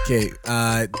 Okay.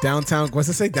 Downtown. What's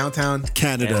it say? Downtown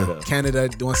Canada. Canada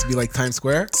wants to be like Times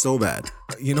Square. So bad.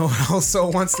 You know what also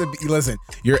wants to be? Listen,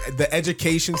 the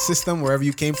education system wherever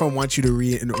you came from wants you to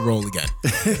re-enroll again.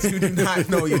 You do not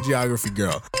know your geography,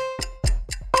 girl.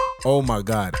 Oh my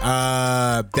God.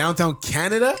 Downtown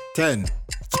Canada. 10.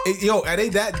 Yo, are they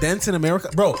that dense in America,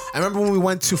 bro? I remember when we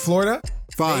went to Florida.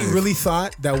 5. They really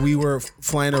thought that we were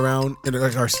flying around and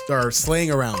or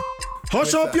slaying around.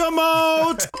 Hush up your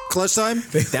mouth. Clutch time.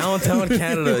 Downtown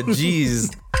Canada,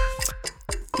 jeez.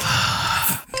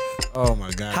 Oh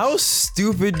my God. How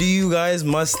stupid do you guys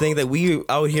must think that we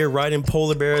out here riding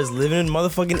polar bears, living in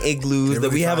motherfucking igloos, They that we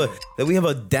really have thought we have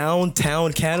a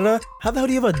downtown Canada? How the hell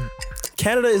do you have a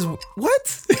Canada is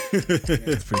what?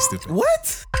 It's pretty stupid.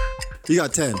 What? You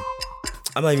got 10.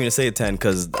 I'm not even gonna say it 10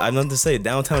 because I have nothing to say.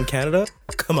 Downtown Canada?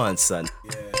 Come on, son.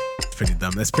 It's pretty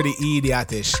dumb. That's pretty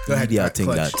idiotish. Go ahead. Idioting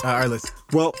Clutch. that. All right, let's.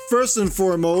 Well, first and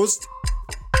foremost,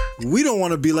 we don't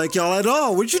want to be like y'all at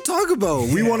all. What you talk about?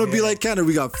 We want to be like Canada.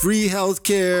 We got free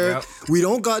healthcare. Yep. We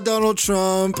don't got Donald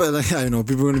Trump. And I know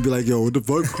people are gonna be like, "Yo, what the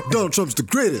fuck? Donald Trump's the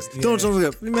greatest." Donald Trump's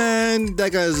like, man,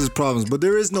 that guy has his problems. But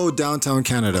there is no downtown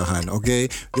Canada, hun. Okay,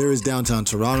 there is downtown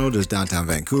Toronto. There's downtown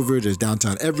Vancouver. There's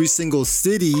downtown every single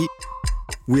city.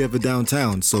 We have a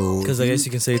downtown. So Because I guess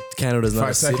you can say Canada's not 5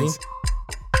 a city. seconds.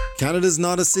 Canada's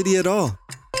not a city at all.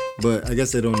 But I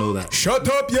guess they don't know that. Shut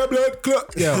up, your blood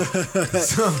clot. Yo,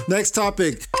 Next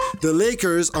topic. The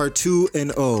Lakers are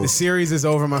 2-0. the series is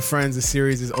over, my friends. The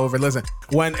series is over. Listen,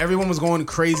 when everyone was going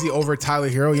crazy over Tyler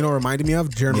Hero, you know what it reminded me of?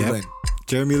 Jeremy Yep. Lin.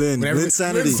 Jeremy Lin.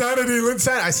 Linsanity. Linsanity.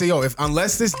 I say, yo,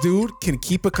 unless this dude can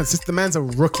keep a consistent, man's a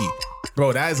rookie.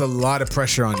 Bro, that is a lot of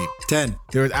pressure on you. 10.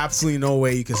 There is absolutely no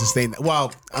way you can sustain that.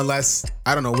 Well, unless,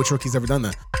 I don't know, which rookie's ever done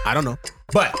that? I don't know.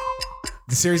 But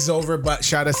the series is over, but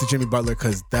shout out to Jimmy Butler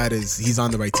because he's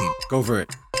on the right team. Go for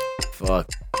it. Fuck.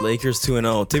 Lakers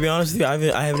 2-0. To be honest with you,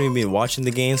 I haven't even been watching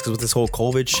the games because with this whole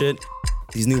COVID shit,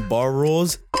 these new bar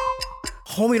rules,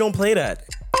 homie, don't play that.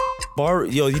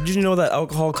 Yo, did you know that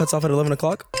alcohol cuts off at 11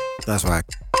 o'clock? That's whack.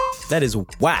 That is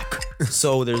whack.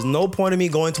 So there's no point in me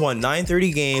going to a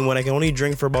 9:30 game when I can only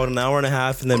drink for about an hour and a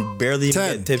half and then barely even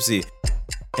 10. get tipsy.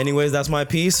 Anyways, that's my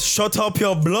piece. Shut up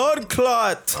your blood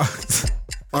clot.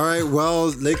 All right, well,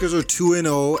 Lakers are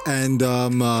 2-0, and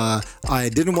I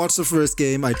didn't watch the first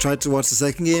game. I tried to watch the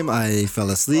second game. I fell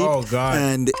asleep. Oh, God.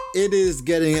 And it is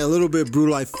getting a little bit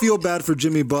brutal. I feel bad for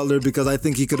Jimmy Butler because I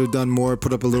think he could have done more,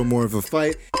 put up a little more of a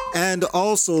fight. And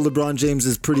also, LeBron James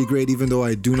is pretty great, even though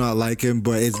I do not like him.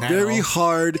 But it's very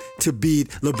hard to beat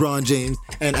LeBron James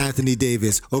and Anthony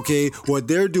Davis. Okay, what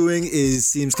they're doing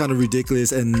seems kind of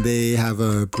ridiculous, and they have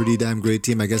a pretty damn great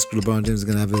team. I guess LeBron James is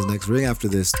gonna have his next ring after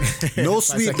this. No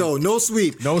sweep though. No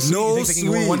sweep. No sweep? You think they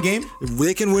can win one game?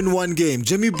 They can win one game.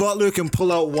 Jimmy Butler can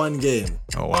pull out one game.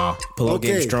 Oh, wow. Pull out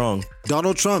game strong.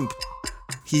 Donald Trump.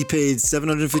 He paid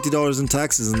 $750 in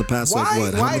taxes in the past,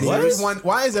 Why many years?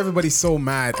 why is everybody so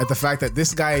mad at the fact that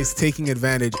this guy is taking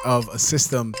advantage of a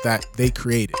system that they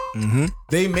created? Mm-hmm.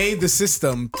 They made the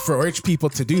system for rich people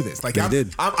to do this. Like They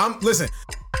did. I'm listen.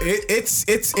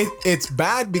 It's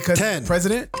bad because 10. he's the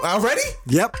president already.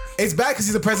 Yep. It's bad because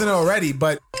he's the president already.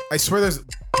 But I swear there's.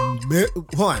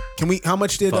 Hold on. Can we? How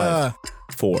much did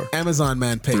 4. Amazon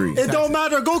man pay? 3. It don't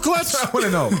matter. Go clutch. I want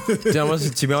to know.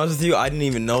 To be honest with you, I didn't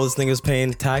even know this thing was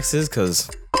paying taxes because,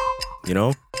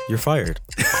 you're fired.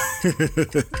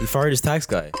 He fired his tax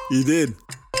guy. He did.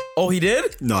 Oh, he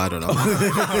did? No, I don't know.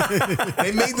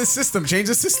 They made the system. Change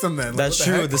the system then. Like, That's what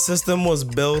the true. heck? The system was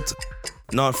built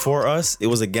not for us. It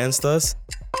was against us,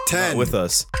 10. not with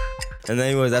us. And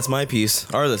anyways, that's my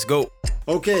piece. All right, let's go.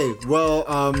 Okay, well,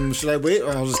 should I wait or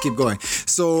I'll just keep going?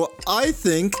 So I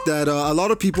think that a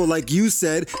lot of people, like you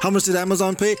said, how much did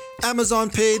Amazon pay? Amazon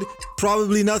paid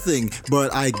probably nothing,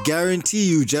 but I guarantee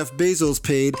you Jeff Bezos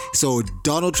paid, so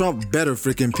Donald Trump better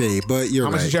freaking pay. But you're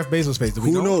How right. much did Jeff Bezos pay? Do we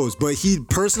Who know? knows? But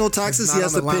personal taxes It's he not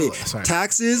has on to the pay. line. Sorry.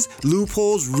 Taxes,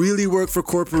 loopholes really work for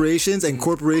corporations, and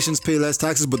corporations pay less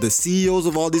taxes. But the CEOs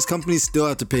of all these companies still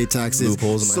have to pay taxes.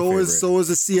 Loopholes are my So is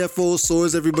the CFO. So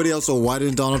is everybody else. So why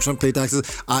didn't Donald Trump pay taxes?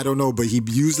 I don't know. But he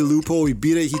used the loophole. He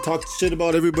beat it. He talked shit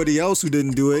about everybody else who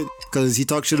didn't do it because he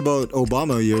talked shit about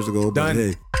Obama years ago. But Done.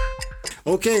 hey.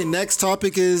 Okay, next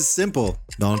topic is simple.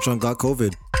 Donald Trump got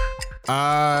COVID.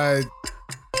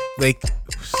 Like,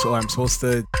 so I'm supposed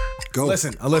to Go.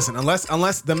 listen.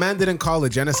 Unless the man didn't call a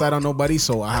genocide on nobody,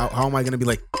 so how am I gonna be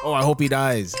like, oh, I hope he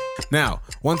dies? Now,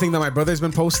 one thing that my brother's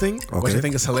been posting, which Okay. I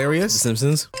think is hilarious,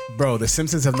 Simpsons. bro. The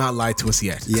Simpsons have not lied to us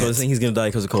yet. Yes. So I think he's gonna die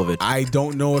because of COVID. I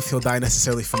don't know if he'll die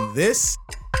necessarily from this,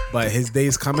 but his day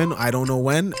is coming. I don't know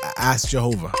when. Ask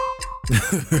Jehovah.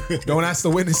 Don't ask the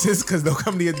witnesses because they'll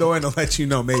come to your door and they'll let you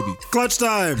know. Maybe. Clutch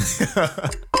time.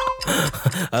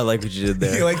 I like what you did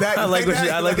there. You like that? I You like like what you.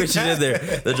 that? I You like like what you did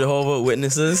there. The Jehovah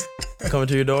Witnesses coming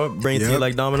to your door, bring it to you Yep.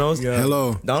 like dominoes.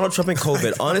 Hello. Donald Trump and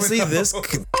COVID. Honestly,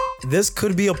 this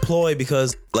could be a ploy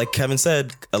because, like Kevin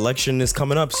said, election is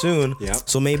coming up soon. Yep.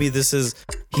 So maybe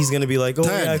he's gonna be like, oh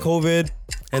 10. yeah, COVID,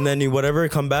 and then whatever,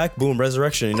 come back, boom,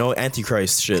 resurrection. You know,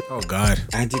 Antichrist shit. Oh God.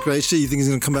 Antichrist shit. You think he's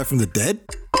gonna come back from the dead?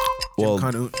 Well,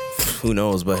 Kinda- who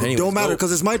knows? But anyway, Don't matter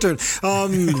because it's my turn.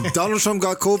 Donald Trump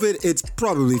got COVID. It's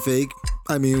probably fake.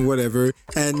 I mean, whatever.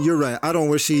 And you're right. I don't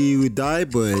wish he would die,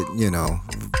 but you know,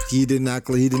 he did not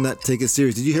take it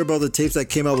serious. Did you hear about the tapes that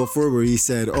came out before where he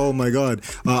said, "Oh my God,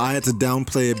 I had to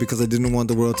downplay it because I didn't want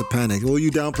the world to panic." Well,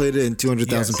 you downplayed it, and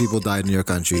 200,000 Yes. people died in your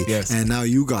country. Yes. And now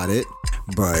you got it.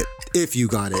 But if you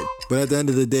got it, but at the end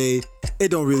of the day, it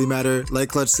don't really matter. Like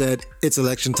Clutch said, it's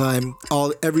election time.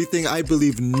 Everything. I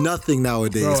believe nothing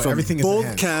nowadays. Bro, From everything is in both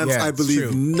hand. camps, Yeah, I it's believe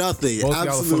true. nothing. Both y'all are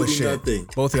full of Absolutely shit. nothing.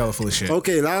 Both y'all are full of shit.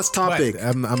 Okay, last topic. But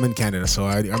I'm in Canada, so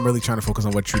I'm really trying to focus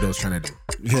on what Trudeau's trying to do.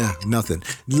 Yeah, nothing.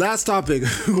 Last topic.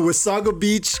 Wasaga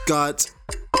Beach got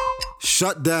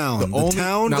shut down. The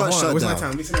town Now, got hold on. shut Where's down. my time?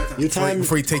 Let me see my time. Your time-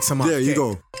 before he takes some off. There you Okay.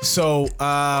 go. So,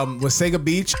 with Sega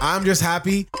Beach, I'm just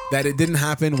happy that it didn't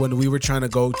happen when we were trying to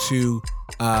go to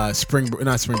not spring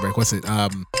break. What's it?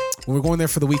 When we're going there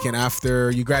for the weekend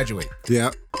after you graduate.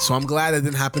 Yeah. So I'm glad it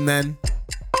didn't happen then.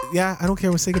 Yeah, I don't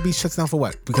care when Sega Beach shuts down for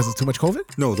what? Because of too much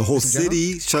COVID? No, the whole in general?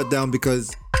 city shut down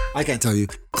because I can't tell you.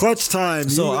 Clutch time.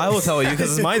 So I will tell you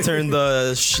because it's my turn.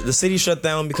 The city shut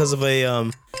down because of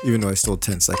even though I stole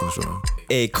 10 seconds from him.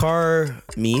 a car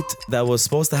meet that was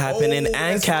supposed to happen in Oh,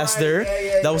 that's Ancaster.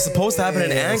 right. That was supposed to happen in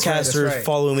that's right, Ancaster that's right.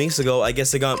 following weeks ago. I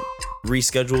guess it got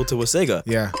rescheduled to Wasaga.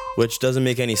 Yeah. Which doesn't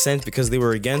make any sense because they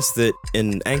were against it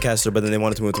in Ancaster, but then they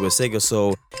wanted to move to Wasaga.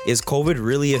 So is COVID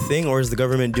really a thing, or is the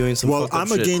government doing some? Well, fucked up I'm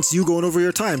shit? against you going over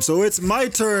your time, so it's my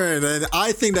turn, and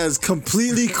I think that is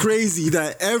completely crazy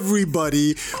that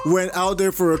everybody went out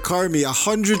there for a car meet,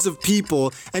 hundreds of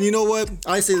people, and you know what?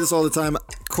 I say this all the time.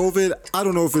 COVID, I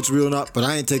don't know if it's real or not, but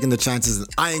I ain't taking the chances, and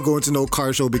I ain't going to no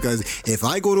car show because if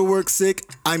I go to work sick,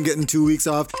 I'm getting 2 weeks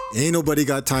off. Ain't nobody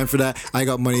got time for that. I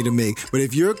got money to make. But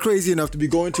if you're crazy enough to be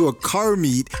going to a car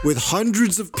meet with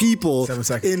hundreds of people 7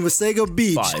 seconds. in Five, Wasaga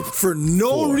Beach for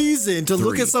no 4, reason to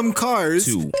look 3, at some cars,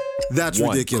 2, that's 1.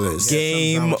 ridiculous.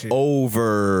 Game Something's wrong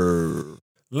over.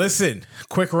 Listen,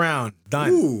 quick round.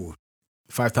 Done. Ooh,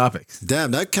 5 topics.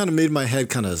 damn, that kind of made my head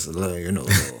kind of, you know.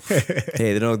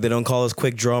 Hey, they don't call us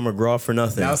Quick Draw McGraw for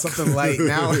nothing. That was something light.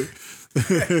 Now,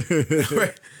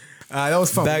 that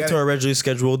was fun. Back to our regularly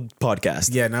scheduled podcast.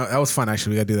 Yeah, now that was fun.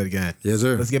 Actually, we gotta do that again. Yes,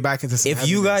 sir. Let's get back into some. If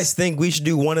you guys think we should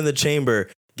do one in the chamber,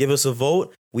 give us a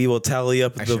vote. We will tally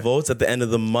up the should. votes at the end of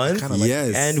the month, kinda like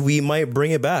Yes. and we might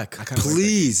bring it back.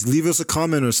 Please leave us a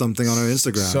comment or something on our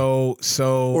Instagram.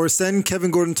 So or send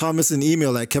Kevin Gordon Thomas an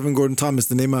email at Kevin Gordon Thomas,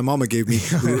 the name my mama gave me,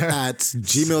 at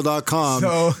gmail.com.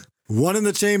 so One in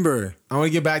the chamber. I want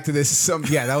to get back to this.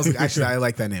 That was actually I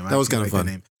like that name. That was kind kinda of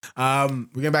fun. That name.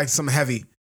 We're getting back to something heavy.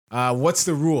 What's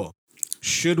the rule?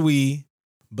 Should we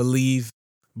believe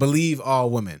all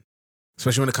women,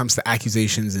 especially when it comes to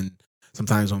accusations and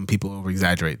sometimes when people over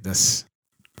exaggerate? That's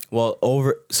Well,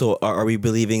 So are we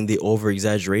believing the over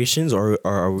exaggerations, or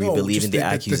are we No, believing just the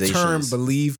accusations? The term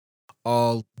 "believe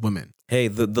all women." Hey,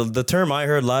 the term I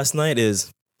heard last night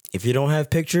is, if you don't have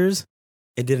pictures,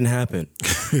 it didn't happen.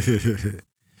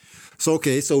 So,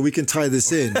 okay, so we can tie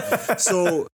this in.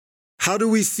 So, how do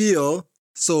we feel?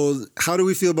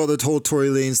 About the whole Tory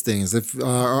Lanez things? If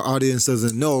our audience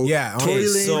doesn't know, Yeah, Tory okay,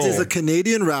 Lanez is a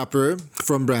Canadian rapper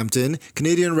from Brampton.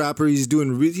 Canadian rapper. He's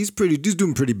doing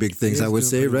pretty big things, He I is would doing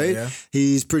say, pretty right? well, yeah.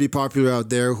 He's pretty popular out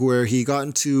there. Where he got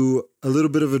into a little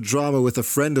bit of a drama with a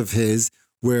friend of his,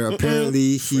 where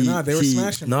apparently he They were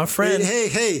smashing. Not friend.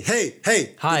 Hey!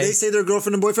 Hi. Did they say they're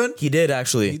girlfriend and boyfriend? He did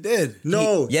actually. He did.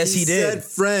 No. Yes, he did. Said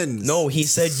friends. No, he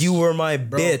said you were my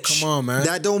Bro, bitch. come on, man.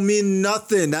 That don't mean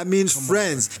nothing. That means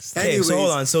friends. Okay, Anyways, so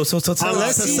hold on. So tell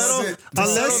Unless us to he settle, said- to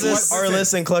unless settle he this said-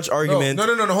 Arliss and Clutch argument. No.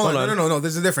 Hold on. No.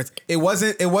 There's a difference. It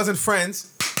wasn't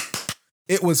friends.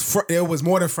 It was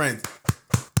more than friends.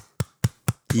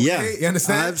 Yeah, You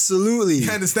understand? Absolutely.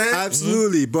 You understand?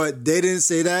 Absolutely. But they didn't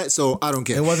say that, so I don't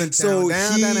care. It wasn't so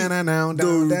down, he, down, down, down,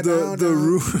 down, the, down, the, down,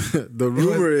 the, down. the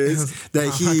rumor It is was-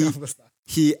 that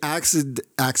he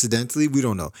accidentally, we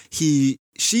don't know. She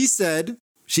said,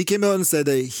 she came out and said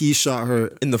that he shot her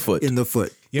In the foot. in the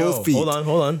foot. Yo, both feet. Hold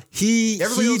on. He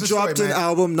Everybody knows the dropped story, an man.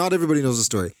 album. Not everybody knows the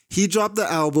story. He dropped the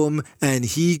album and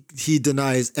he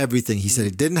denies everything. He said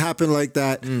it didn't happen like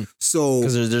that. So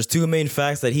Because there's two main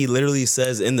facts that he literally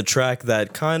says in the track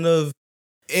that kind of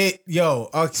That's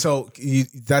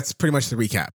pretty much the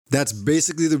recap. that's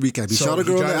basically the recap. He So shot a he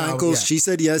girl in the dropped an album, ankles. yeah. She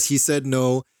said yes. He said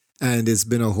no. And it's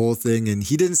been a whole thing. And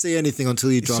he didn't say anything until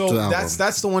he dropped So the album.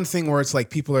 that's the one thing where it's like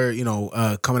people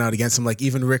are coming out against him. Like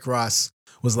even Rick Ross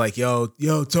was like, yo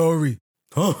Tory,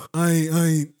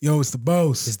 it's the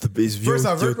boss. First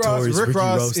off, Rick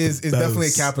Ross is definitely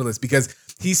a capitalist because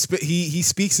he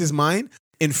speaks his mind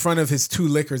in front of his two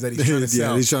liquors that he's trying to Yeah,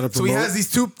 sell. he's trying to So he promote. has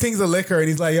these two things of liquor and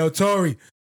he's like, yo, Tory.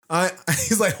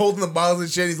 He's like holding the bottles and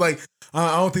shit. He's like,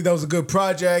 I don't think that was a good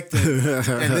project.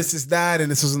 And this is that.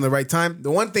 And this was in the right time.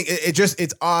 The one thing,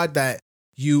 it's odd that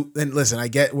and listen, I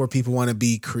get where people want to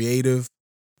be creative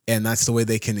and that's the way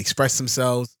they can express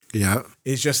themselves. Yeah.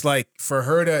 It's just like for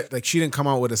her to, like, she didn't come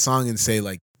out with a song and say,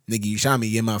 like, nigga, you shot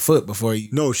me in my foot before you.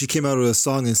 No, she came out with a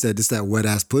song and said, "This that wet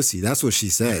ass pussy." That's what she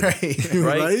said. Right.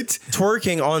 Right?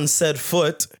 twerking on said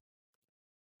foot.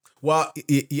 Well,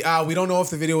 we don't know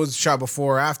if the video was shot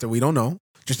before or after. We don't know.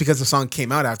 Just because the song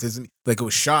came out after, like it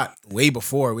was shot way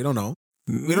before. We don't know.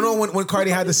 We don't know when Cardi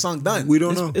had this song done. We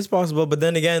don't know. It's possible, but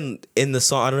then again, in the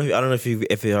song, I don't know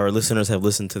if our listeners have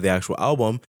listened to the actual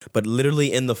album, but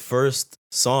literally in the first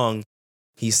song,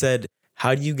 he said,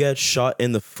 "How do you get shot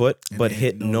in the foot but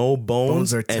hit no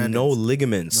bones or and no tendons.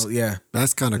 ligaments?" No, yeah.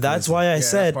 That's kind of That's why I that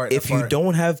said part- if that you part.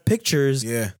 don't have pictures,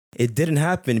 Yeah. it didn't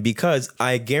happen, because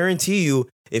I guarantee you,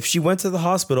 if she went to the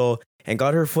hospital and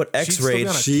got her foot She'd still be X-rayed,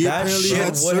 on a- She that apparently shit had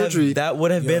would surgery.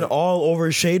 have been all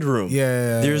over Shade Room.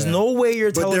 Yeah. There's no way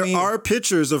you're But telling there me are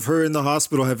pictures of her in the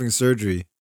hospital having surgery.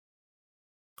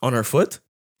 on her foot.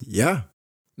 Yeah.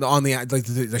 No, on the, like,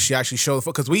 does she actually show the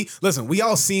foot? Because we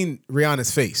all seen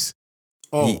Rihanna's face.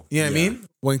 Oh, You know what I mean?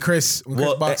 When Chris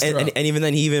Well, boxed her and up. even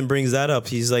then, he even brings that up.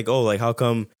 He's like, "Oh, like how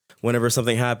come whenever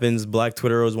something happens, Black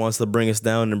Twitter always wants to bring us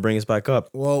down and bring us back up?"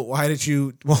 Well, why did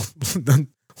you? Well,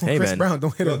 Hey, Chris man. Brown,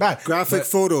 don't hit her back. Graphic But-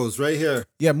 photos right here.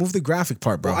 Yeah, move the graphic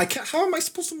part, bro. Bro, I can't. How am I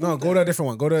supposed to move No, go to a different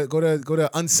one. Go to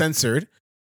uncensored.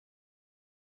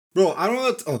 Bro, I don't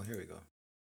know. Oh, here we go.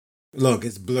 Look,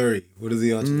 it's blurry. What are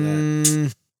the odds of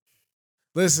that?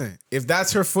 Listen, if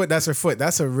that's her foot, that's her foot.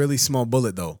 That's a really small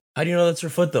bullet, though. How do you know that's her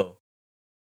foot, though?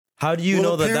 How do you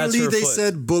know that that's apparently her they foot?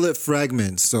 said bullet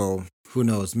fragments, so who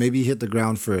knows? Maybe he hit the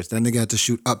ground first. Then they got to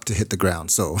shoot up to hit the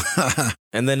ground. So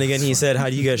And then again, he said, "How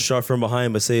do you get shot from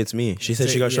behind?" But say it's me. She said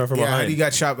she got shot from How behind. did you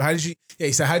got shot? How did you? Yeah,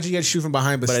 he said, how did you get shoot from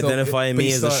behind? But still, identifying me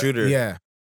you as the still- shooter. Yeah.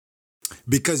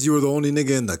 because you were the only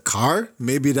nigga in the car,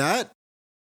 maybe that.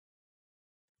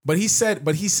 But he said,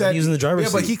 He was in the driver's Yeah,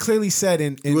 but seat. he clearly said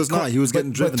He was not. He was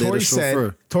getting driven. They had a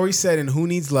chauffeur. Tory said in "Who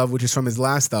Needs Love," which is from his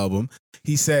last album,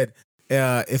 he said,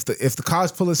 "If the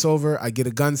cops pull us over, I get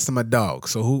a guns to my dog."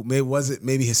 So was it?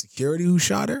 Maybe his security who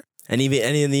shot her? And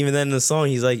even then in the song,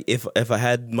 he's like, if I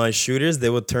had my shooters, they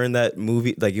would turn that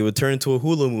movie, like it would turn into a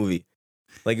Hulu movie,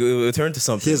 like it would turn to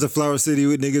something. He has a Flower City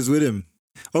with niggas with him.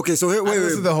 Okay, so here, I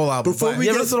listened to the whole album. Before but- we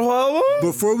You ever get- listen to the whole album?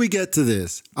 Before we get to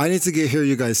this, I need to hear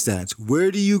you guys' stance.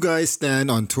 Where do you guys stand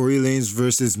on Tory Lanez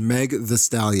versus Meg the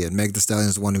Stallion? Meg the Stallion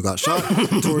is the one who got shot.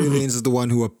 Tory Lanez is the one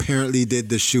who apparently did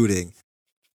the shooting.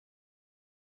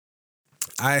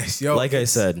 Like I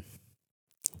said,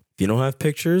 if you don't have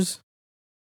pictures,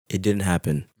 it didn't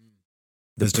happen.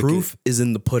 The Mr. proof is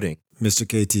in the pudding. Mr.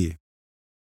 KT.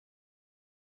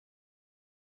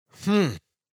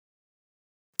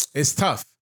 It's tough.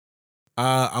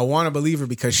 I want to believe her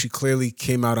because she clearly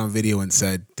came out on video and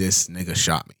said, "This nigga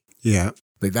shot me." Yeah.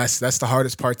 Like that's the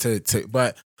hardest part to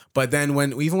but then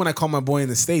when I call my boy in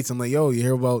the States, I'm like, "Yo, you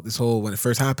hear about this whole when it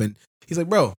first happened?" He's like,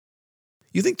 "Bro,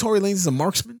 you think Tory Lanez is a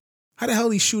marksman? How the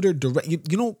hell he shoot her direct? You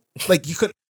know, like you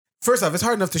could. First off, it's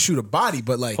hard enough to shoot a body,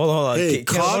 but like, Hold on. Hey,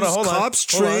 cops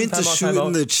trained to shoot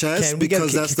in the chest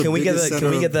because that's the biggest center Can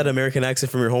we of- get that American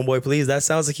accent from your homeboy, please? That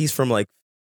sounds like he's from like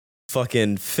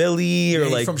fucking Philly or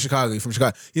he's like from Chicago. He's from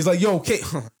Chicago. He's like, "Yo, okay."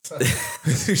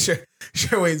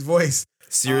 Sherwayne's voice.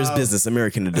 Serious Business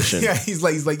American edition. Yeah, he's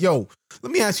like, "Yo,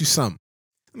 let me ask you something.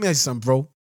 Bro.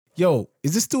 Yo,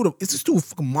 is this dude a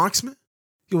fucking marksman?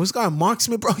 Yo, this guy a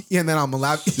marksman, bro?" Yeah, and then I'm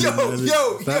allowed.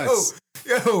 Yo,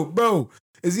 bro.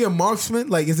 Is he a marksman?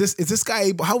 Like, is this guy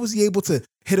able? How was he able to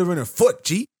hit her in her foot?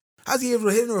 G? How's he able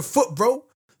to hit her in her foot, bro?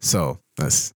 So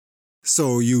that's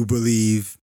So you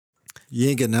believe you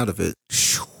ain't getting out of it.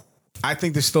 I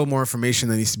think there's still more information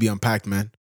that needs to be unpacked,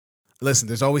 man. Listen,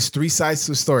 there's always 3 sides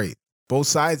to a story. Both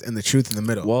sides and the truth in the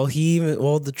middle. Well,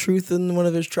 the truth in one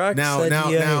of his tracks. Now-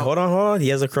 hold on. He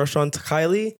has a crush on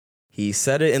Kylie. He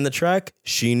said it in the track.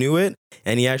 She knew it,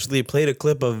 and he actually played a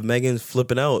clip of Megan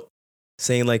flipping out,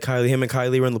 saying like him and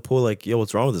Kylie were in the pool. Like, yo,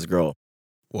 what's wrong with this girl?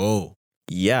 Whoa.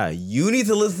 Yeah, you need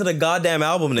to listen to the goddamn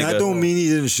album, nigga. That don't mean he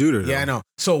didn't shoot her. Though. Yeah, I know.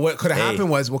 So what could have happened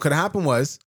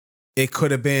was, it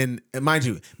could have been, and mind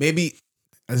you, maybe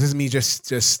this is me just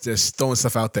throwing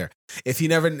stuff out there. If he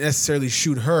never necessarily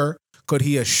shoot her, could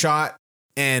he have shot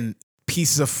and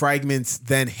pieces of fragments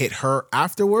then hit her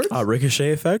afterwards?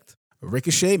 Ricochet effect.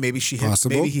 Ricochet. Maybe she hit.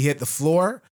 Possible. Maybe he hit the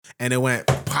floor and it went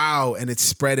pow and it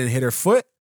spread and hit her foot.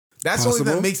 That's the only thing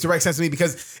that Possible. makes direct sense to me,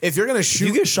 because if you're gonna You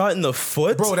shoot, get shot in the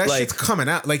foot, bro, that like, shit's coming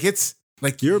out. Like it's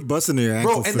like You're busting your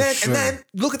ankle bro, for sure. and then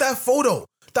look at that photo.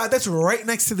 That's right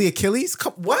next to the Achilles.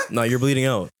 What? no, you're bleeding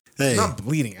out. Hey, Not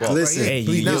bleeding out. listen. right? Hey,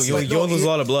 Bleeding out. you'll lose a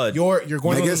lot of blood. You're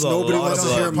going I to guess lose nobody a lot wants of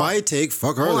to hear blood. my take.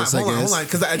 Fuck Hold Harless, I guess. on,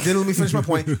 because I didn't let me finish my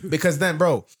point. Because then,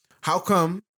 bro, how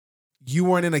come you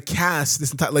weren't in a cast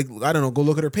this entire? Like, I don't know. Go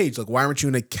look at her page. Like, why weren't you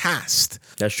in a cast?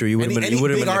 That's true. You would Any have been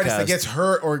big in a artist that cast. gets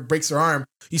hurt or breaks their arm,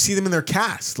 you see them in their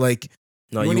cast. Like,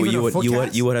 No, you weren't even you in a would full you would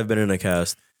cast? you would have been in a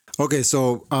cast. Okay,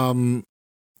 so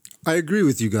I agree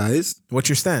with you guys, what's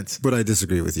your stance? but I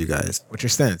disagree with you guys. What's your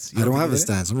stance? You I don't think have you a did it?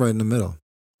 stance. I'm right in the middle.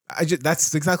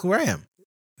 That's exactly where I am.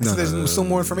 So there's still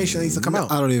more information that needs to come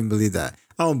out. I don't even believe that.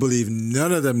 I don't believe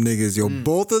none of them niggas. Yo,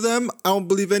 both of them, I don't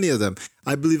believe any of them.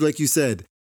 I believe, like you said,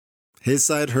 his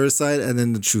side, her side, and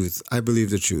then the truth. I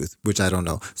believe the truth, which I don't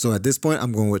know. So at this point,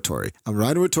 I'm going with Tory. I'm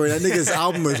riding with Tory. That nigga's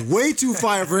album is way too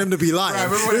fire for him to be lying. Right,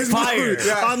 remember when it's Fire.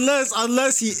 Yeah.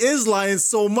 Unless he is lying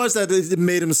so much that it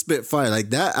made him spit fire. Like,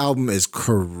 that album is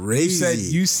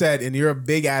crazy. You said, and you're a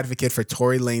big advocate for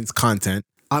Tory Lane's content.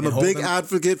 I'm and a big hold them-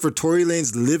 advocate for Tory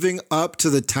Lanez living up to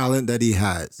the talent that he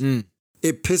has.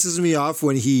 It pisses me off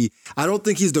when I don't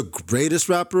think he's the greatest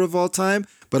rapper of all time,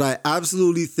 but I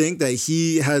absolutely think that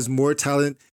he has more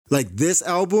talent. Like, this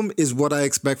album is what I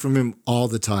expect from him all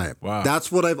the time. Wow.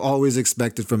 That's what I've always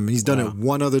expected from him. He's done it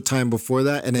one other time before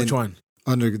that. And then Which one?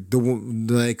 Under the one,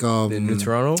 like, In New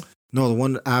Toronto. no, the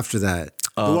one after that.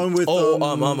 The one with,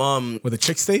 With a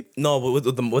chick's tape? no, with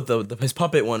the his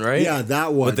puppet one, right? yeah,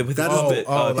 that one. With the That- puppet,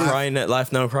 Laugh. crying at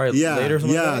Laugh Now, Cry Yeah, Later. Or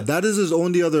something yeah, like that? that is his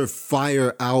only other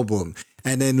fire album.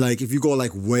 And then, like, if you go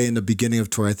like way in the beginning of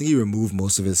Tory, I think he removed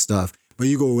most of his stuff. But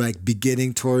you go like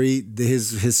beginning Tory,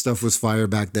 his stuff was fire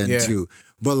back then Yeah. too.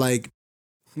 But like,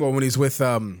 Well, when he was with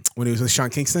Sean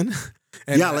Kingston.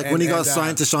 yeah, like when he got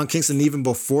signed to Sean Kingston, even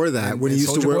before that, when he and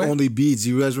used to Soulja wear Boy? only beads.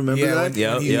 You guys remember Yeah, that? when-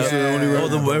 Yeah, when he yeah. was,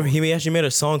 uh, Oh, he actually made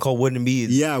a song called Wooden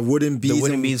Beads. Yeah, wooden beads. The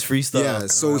Wooden and- Beads freestyle. Yeah,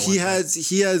 so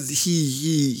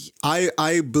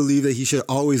I believe that he should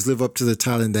always live up to the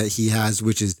talent that he has,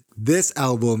 which is this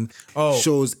album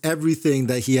shows everything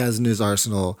that he has in his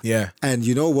arsenal. Yeah. And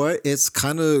you know what? It's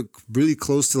kind of really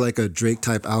close to like a Drake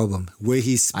type album where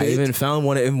he spit. I even found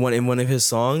in one of his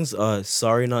songs,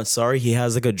 "Sorry Not Sorry." He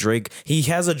has like a Drake. He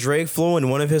has a Drake flow in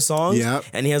one of his songs, Yeah.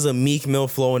 and he has a Meek Mill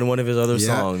flow in one of his other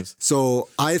songs. So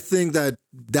I think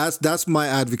that's my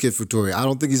advocate for Tory. I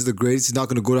don't think he's the greatest. He's not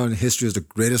going to go down in history as the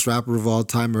greatest rapper of all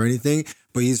time or anything.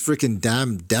 But he's freaking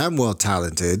damn well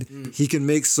talented. He can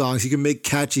make songs. He can make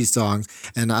catchy songs.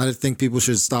 And I think people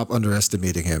should stop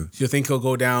underestimating him. Do you think he'll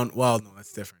go down? Well, no,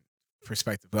 that's different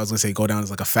perspective. I was going to say go down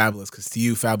as like a Fabulous, because to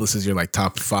you, Fabulous is your like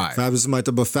top 5. Fabulous is my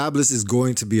top, but Fabulous is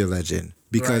going to be a legend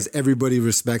because everybody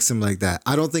respects him like that.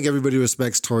 I don't think everybody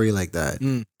respects Tory like that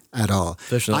at all.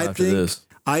 Especially after this.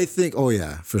 I think, oh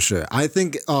yeah, for sure. I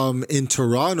think in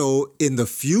Toronto in the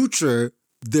future,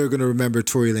 they're going to remember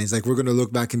Tory Lanez. Like, we're going to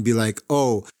look back and be like,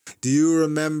 oh, do you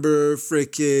remember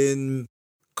freaking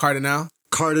Cardinal?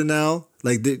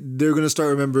 Like, they're going to start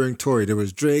remembering Tory. There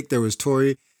was Drake, there was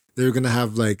Tory. They're going to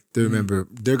have, like, they're going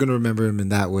to remember him in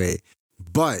that way.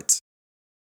 But,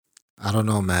 I don't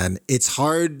know, man. It's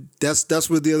hard. That's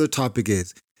what the other topic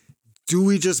is. Do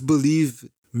we just believe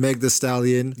Meg Thee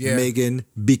Stallion, Megan,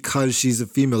 because she's a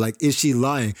female? Like, is she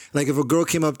lying? Like, if a girl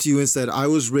came up to you and said, I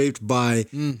was raped by,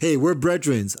 hey, we're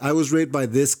brethren. I was raped by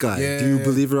this guy. Do you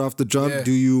believe her off the jump?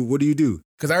 Yeah. What do you do?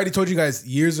 Because I already told you guys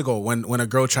years ago when a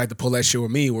girl tried to pull that shit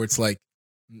with me, where it's like,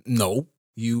 no,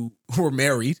 you were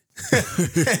married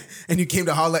and you came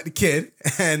to holler at the kid,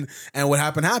 and what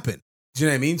happened. Do you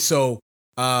know what I mean? So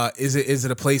is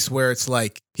it a place where it's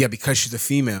like, yeah, because she's a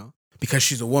female, because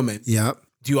she's a woman, Yeah.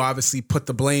 do you obviously put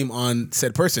the blame on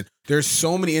said person? There's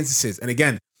so many instances. And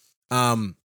again,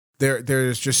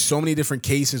 there's just so many different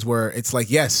cases where it's like,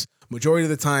 yes, majority of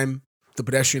the time, the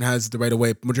pedestrian has the right of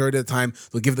way. Majority of the time,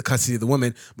 they'll give the custody to the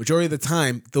woman. Majority of the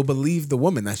time, they'll believe the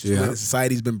woman. That's just the way the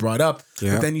society's been brought up.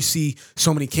 Yeah. But then you see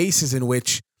so many cases in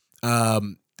which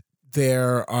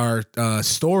there are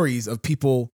stories of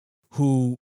people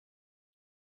who,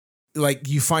 like,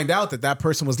 you find out that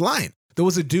person was lying. There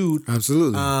was a dude.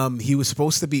 Absolutely. He was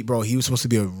supposed to be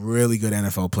a really good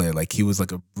NFL player. Like, he was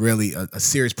like a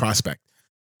serious prospect.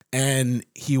 And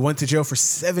he went to jail for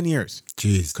 7 years.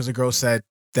 Jeez. Because a girl said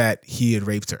that he had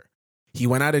raped her. He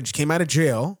came out of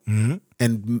jail, Mm-hmm.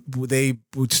 and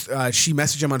she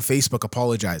messaged him on Facebook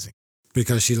apologizing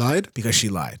Because she lied? because she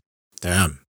lied.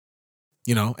 Damn.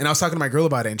 You know, and I was talking to my girl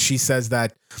about it, and she says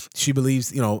that she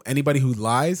believes, you know, anybody who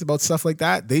lies about stuff like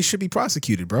that, they should be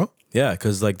prosecuted, bro. Yeah,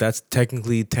 because like that's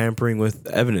technically tampering with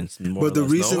evidence. But the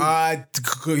reason-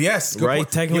 Yes, good right?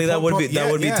 point. Technically, Yeah, that would be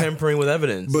yeah. tampering with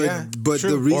evidence. But Yeah, but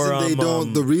true. the reason Or,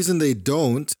 the reason they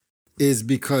don't is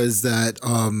because that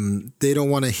they don't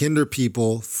want to hinder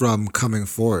people from coming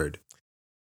forward.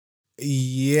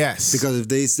 Yes, Because if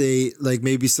they say like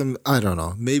maybe I don't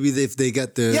know, maybe if they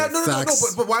get the no,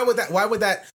 facts. but why would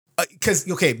that? Because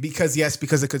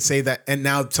it could say that, and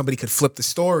now somebody could flip the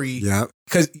story. Yeah.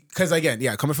 Because again,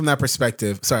 coming from that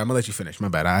perspective. Sorry, I'm gonna let you finish. My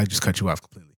bad. I just cut you off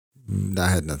completely. I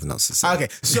had nothing else to say. Okay,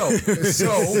 so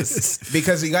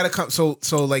because you gotta come. So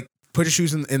like put your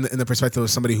shoes in the perspective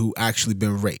of somebody who actually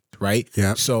been raped, right?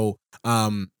 Yeah. So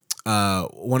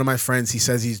one of my friends, he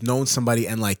says he's known somebody,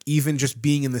 and like even just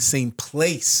being in the same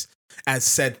place as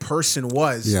said person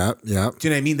was. Yeah. Do you know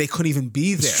what I mean? They couldn't even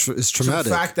be there. It's traumatic. So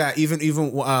the fact that even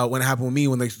when it happened with me,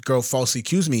 when the girl falsely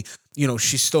accused me, you know,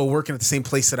 she's still working at the same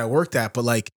place that I worked at, but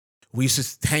like we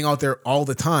used to hang out there all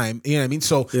the time. You know what I mean?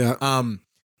 So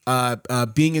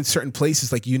being in certain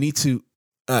places, like you need to,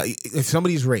 if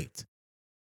somebody's raped,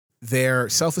 their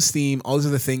self-esteem, all these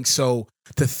other things. So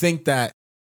to think that,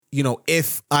 you know,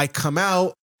 if I come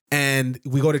out and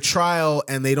we go to trial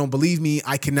and they don't believe me,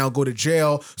 I can now go to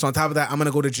jail. So on top of that, I'm going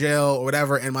to go to jail or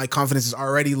whatever. And my confidence is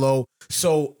already low.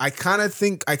 So I kind of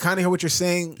hear what you're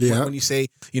saying when you say,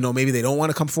 you know, maybe they don't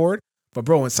want to come forward. But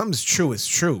bro, when something's true, it's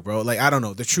true, bro. Like, I don't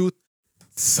know. The truth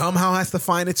somehow has to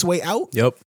find its way out.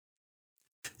 Yep.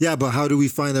 Yeah, but how do we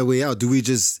find that way out? Do we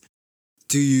just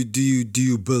do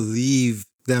you believe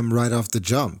them right off the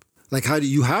jump? Like, how do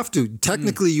you have to?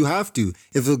 Technically, you have to.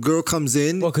 If a girl comes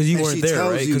in, Well, because you and weren't she there,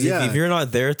 tells right? you, Because if you're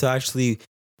not there to actually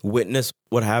witness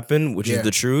what happened, which is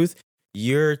the truth,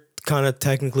 you're kind of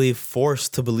technically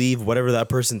forced to believe whatever that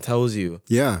person tells you.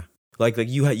 yeah, Like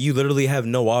you literally have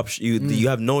no option. You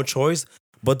have no choice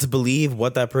but to believe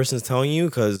what that person's telling you,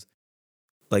 because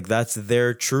like that's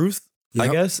their truth, I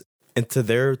Yep. guess, and to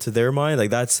their mind, like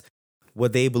that's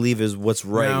what they believe is what's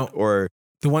right. Now- Or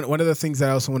One of the things that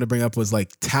I also want to bring up was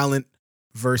like talent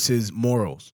versus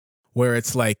morals, where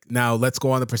it's like, now let's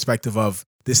go on the perspective of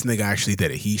this nigga actually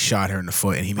did it. He shot her in the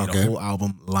foot and he made a whole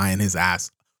album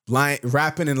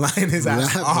rapping and lying his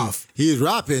ass off, He's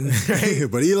rapping,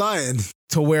 but he lying.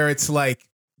 to where it's like,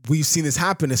 we've seen this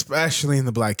happen, especially in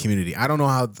the black community. I don't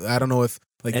know if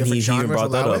like and different he even genres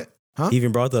brought that allow up. it. Huh? He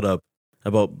even brought that up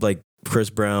about like Chris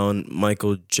Brown,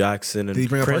 Michael Jackson, and Did he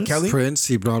bring up R. Prince. Kelly? Prince,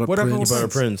 he brought up What happened Prince with He brought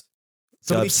up Prince.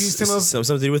 Somebody accused him of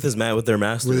something to do with their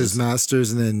masters, with his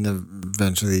masters, and then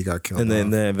eventually he got killed. and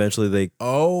then eventually they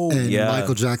and yeah.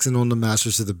 Michael Jackson owned the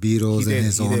masters to the Beatles He and did,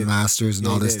 his he own did. masters and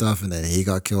Yeah, all he this did. stuff, and then he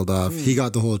got killed off. He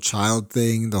got the whole child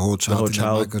thing, the whole child thing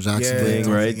that Michael Jackson thing,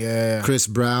 did. right? Yeah. Chris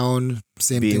Brown,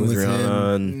 same being thing with with him.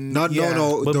 Rihanna.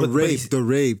 Yeah. But- The but rape. he- The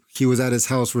rape. He was at his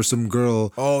house where some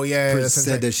girl. Oh yeah, Prince that's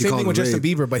said that she same called thing with it Justin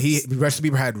rape. Bieber, but Justin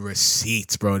Bieber had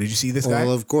receipts, bro. Did you see this guy?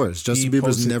 Well, of course, Justin He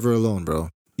Bieber's posted- never alone, bro.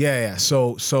 Yeah.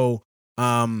 So,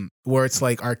 where it's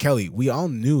like R. Kelly, we all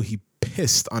knew he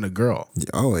pissed on a girl.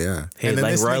 Oh yeah. Hey, And then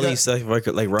like this Riley nigga- said, like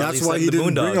Riley That's why said he the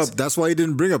didn't bring Boondocks. up. That's why he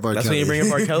didn't bring up R. That's Kelly. why he didn't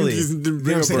bring up R. Kelly. He didn't You know bring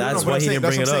what I'm up saying? R. That's No, why but he didn't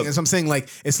that's bring what it I'm up. saying. That's what I'm saying.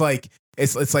 Like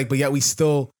it's like, but yet we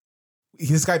still.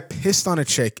 This guy pissed on a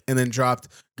chick and then dropped,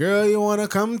 "Girl, you wanna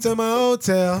come to my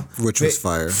hotel?" Which was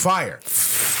fire. Fire,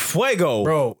 Fuego,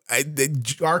 bro.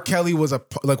 R. Kelly was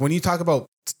like, when you talk about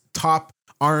top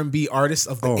R&B artists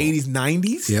of the Oh. 80s,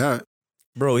 90s. Yeah.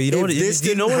 bro. You know If what? this Do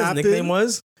you know didn't what his happen- nickname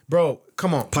was? Bro,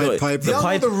 come on. Pipe Piper. Y'all know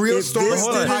Pipe- the real if story this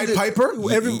of didn't- Pied Piper?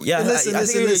 Yeah, I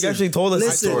think you actually told us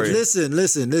that story.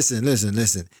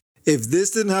 Listen. If this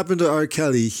didn't happen to R.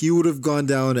 Kelly, he would have gone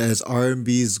down as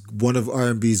one of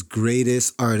R&B's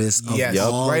greatest artists of Yes,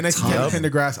 all right next to time. Kevin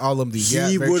Pendergrass, all of these.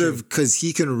 He would have, because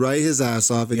he can write his ass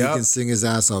off and he Yep. can sing his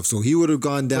ass off. So he would have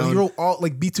gone Bro, down. he wrote all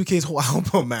like B2K's whole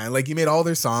album, man. Like he made all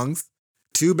their songs.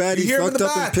 Too bad You he hear him in fucked the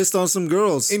up and back. pissed on some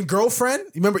girls. In Girlfriend,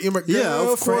 you remember Yeah, of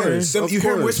Girlfriend? course, Then of you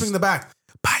hear him course. whispering in the back,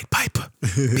 Pied Piper,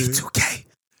 B2K.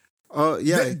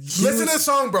 Yeah. Listen to the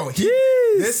song, bro.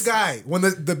 This guy, when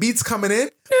the beat's coming in,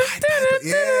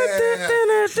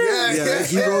 Yeah,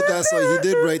 he wrote that song. He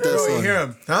did write that Bro, you song. hear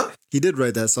him, huh? He did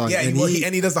write that song. Yeah, and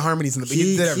he does the harmonies in the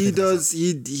beat.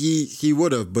 He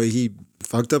would have, but he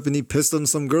fucked up and he pissed on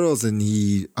some girls and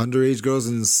he underage girls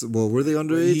and were they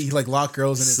underage? He like locked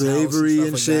girls in his slavery house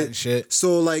and, stuff like that shit.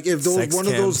 So like if Sex one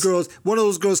of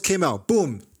those girls came out,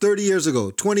 boom, 30 years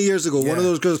ago, 20 years ago, one of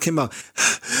those girls came out,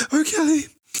 R. Kelly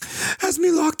has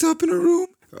me locked up in a room.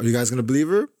 Are you guys gonna believe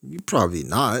her? You probably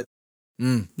not.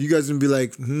 You guys gonna be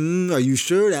like, are you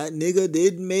sure that nigga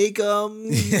did make you know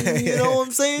what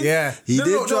I'm saying? Yeah, he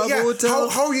did drop Hotel.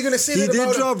 How are you gonna say he that? He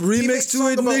about did drop remix to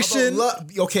Ignition.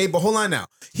 Okay, but hold on now.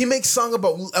 He makes song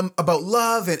about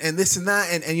love and this and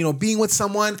that and you know being with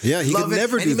someone. Yeah, he could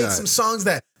never do that. And he makes some songs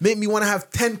that make me want to have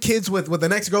 10 kids with the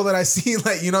next girl that I see.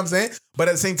 Like you know what I'm saying? But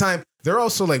at the same time, they're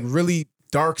also like really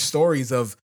dark stories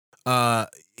of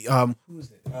who's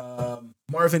it?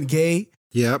 Marvin Gaye.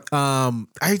 Yep. I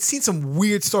had seen some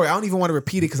weird story. I don't even want to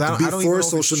repeat it because I don't even know before if it's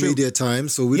social true. media time,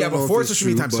 so we don't know before if it's social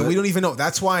media true, time, so we don't even know.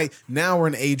 That's why now we're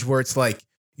in an age where it's like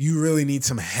you really need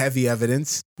some heavy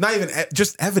evidence, not even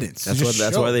just evidence.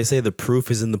 That's why they say the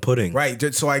proof is in the pudding. Right.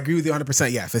 So I agree with you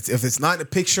 100%. Yeah, if it's not in a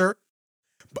picture,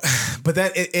 but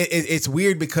then it's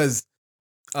weird because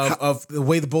of the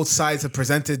way the both sides have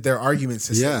presented their argument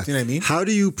system. Yeah. You know what I mean? How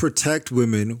do you protect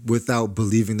women without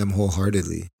believing them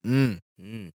wholeheartedly?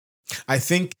 I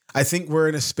think we're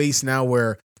in a space now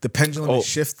where the pendulum has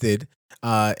shifted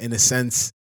in a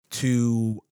sense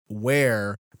to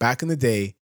where back in the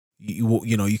day,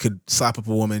 you know, you could slap up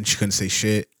a woman, she couldn't say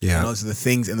shit. Yeah. And those are the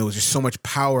things, and there was just so much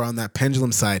power on that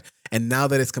pendulum side. And now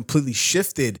that it's completely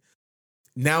shifted,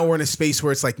 now we're in a space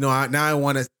where it's like, no, now I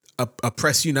want to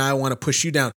oppress you. Now I want to push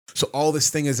you down. So all this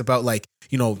thing is about like,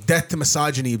 you know, death to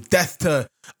misogyny, death to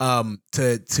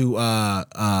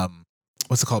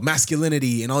what's it called?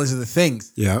 Masculinity and all these other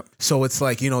things. Yeah. So it's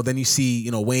like, you know, then you see,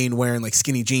 you know, Wayne wearing like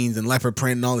skinny jeans and leopard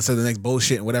print and all this other next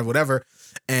bullshit and whatever.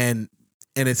 And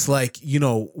it's like, you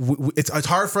know, it's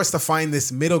hard for us to find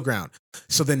this middle ground.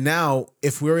 So then now,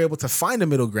 if we're able to find a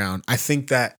middle ground, I think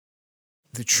that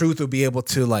the truth will be able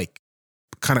to like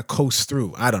kind of coast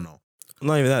through. I don't know.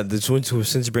 Not even that.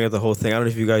 Since you bring up the whole thing, I don't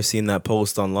know if you guys seen that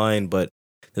post online, but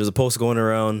there's a post going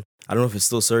around. I don't know if it's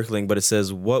still circling, but it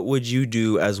says, "What would you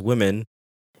do as women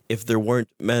if there weren't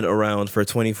men around for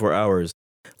 24 hours?"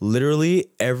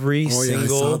 Literally every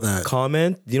single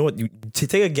comment. You know what? To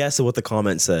take a guess at what the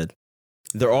comment said.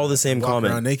 They're all the same Walk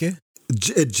comment. around naked?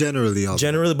 Generally,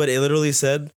 but it literally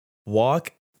said,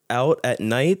 "Walk out at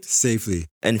night safely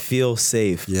and feel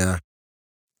safe." Yeah.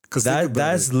 Because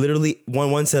that's literally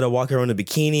one said I walk around in a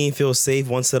bikini, feel safe.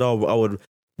 One said I would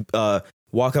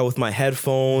walk out with my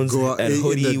headphones and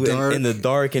hoodie in the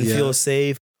dark and feel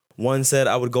safe. One said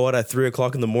I would go out at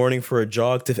 3:00 in the morning for a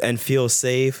jog and feel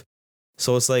safe.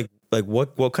 So it's like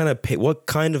what kind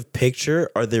of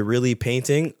picture are they really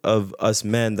painting of us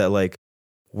men that like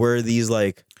we're these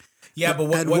like yeah, but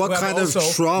what kind of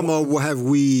trauma have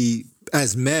we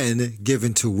as men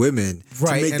given to women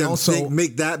right, to make and them also,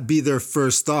 make that be their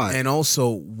first thought? And also,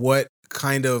 what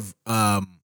kind of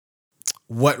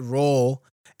what role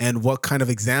and what kind of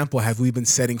example have we been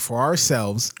setting for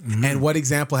ourselves, and what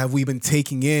example have we been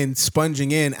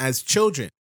sponging in as children?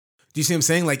 Do you see what I'm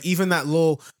saying? Like even that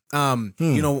little,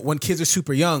 you know, when kids are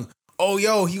super young, oh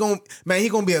yo, he gonna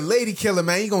be a lady killer,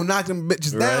 man. He gonna knock them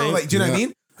bitches down. Like, do you know what I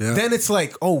mean? Yeah. Then it's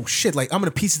like, oh shit, like I'm gonna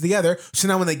piece it together. So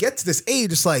now when they get to this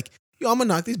age, it's like, yo, I'm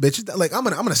gonna knock these bitches down. Like I'm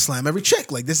gonna slam every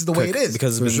chick. Like this is the way it is.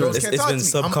 Because it's been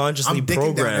subconsciously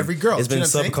programmed. Every girl. It's been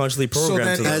subconsciously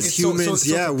programmed. So as humans,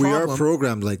 we are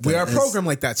programmed like that. We are programmed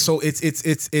like that. So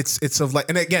it's of like,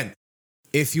 and again,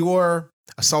 if you're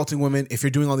assaulting women, if you're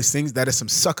doing all these things, that is some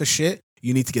sucker shit.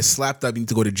 You need to get slapped up. You need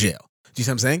to go to jail. Do you see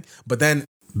what I'm saying? But then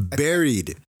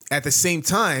buried at the same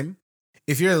time,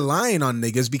 if you're lying on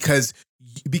niggas because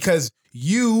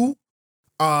you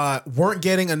weren't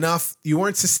getting enough, you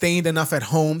weren't sustained enough at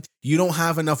home, you don't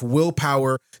have enough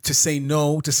willpower to say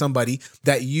no to somebody,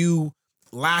 that you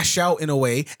lash out in a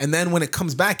way, and then when it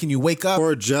comes back and you wake up,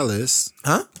 or jealous,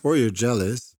 or you're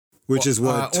jealous, which is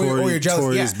what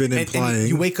Tori's been implying. And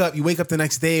you wake up the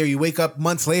next day, or you wake up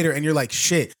months later, and you're like,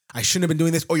 shit, I shouldn't have been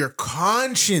doing this. Or your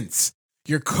conscience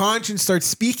starts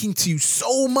speaking to you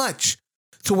so much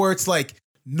to where it's like,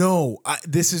 no,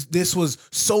 this was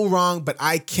so wrong, but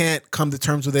I can't come to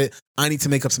terms with it. I need to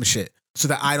make up some shit so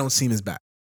that I don't seem as bad.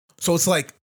 So it's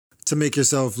like to make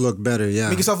yourself look better. Yeah,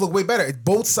 make yourself look way better.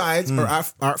 Both sides are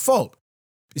at fault.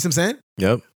 You see what I'm saying?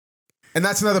 Yep. And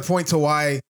that's another point to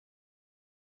why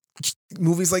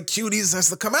movies like Cuties has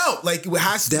to come out. Like it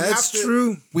has to. That's we have to,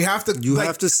 true. We have to. You like,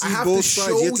 have to see I have both to sides.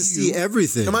 show You have to see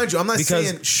everything. Now, mind you, I'm not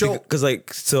saying show. Because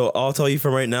like, so I'll tell you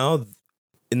from right now,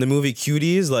 in the movie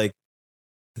Cuties, like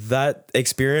that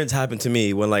experience happened to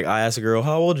me when like I asked a girl,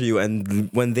 how old are you? And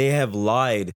when they have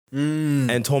lied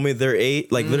and told me they're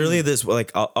 8, like literally this,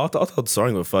 like I'll tell the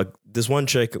story, but fuck. This one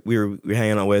chick we were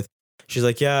hanging out with, she's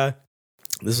like, yeah,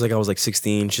 this is like I was like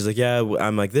 16. She's like, yeah,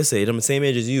 I'm like this age. I'm the same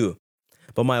age as you.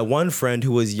 But my one friend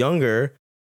who was younger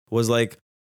was like,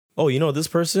 oh, you know this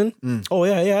person? Oh,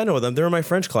 yeah, I know them. They're in my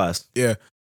French class. Yeah.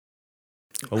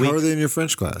 How are they in your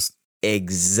French class?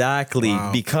 Exactly.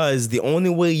 Wow. Because the only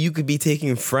way you could be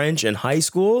taking French in high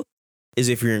school is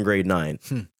if you're in grade 9.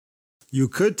 You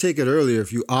could take it earlier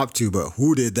if you opt to, but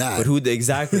who did that? But who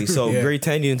exactly? So Yeah. grade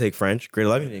 10, you didn't take French. Grade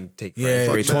 11, you didn't take French. Yeah,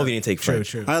 grade yeah. 12, you didn't take True, French.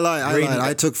 true. I lied.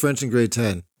 I took French in grade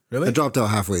 10. Really? I dropped out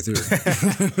halfway through.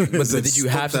 But did you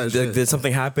have to, did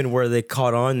something happen where they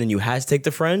caught on and you had to take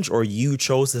the French, or you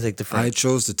chose to take the I French?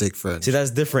 chose to take French. See,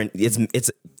 that's different. It's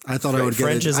I thought I would get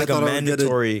French it. is like I a thought I would get it.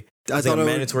 mandatory. I It's thought like a I would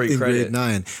mandatory in credit. grade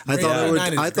 9. I Grade thought I would.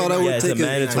 nine is I thought I grade would nine. Yeah, take it's a it.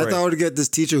 I mandatory. thought I would get this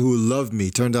teacher who loved me.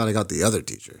 Turned out I got the other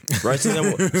teacher. Right. So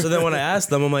then when I asked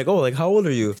them, I'm like, oh, like how old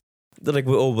are you? They're like,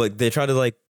 well, oh, like they try to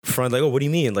like front, like, oh, what do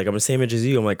you mean? Like I'm the same age as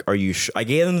you. I'm like, are you? I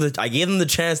gave them the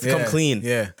chance to come clean.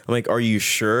 Yeah. I'm like, are you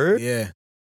sure? Yeah.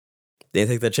 They didn't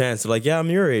take that chance. They're like, yeah, I'm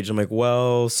your age. I'm like,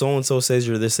 well, so and so says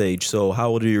you're this age. So how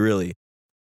old are you really?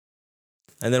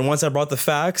 And then once I brought the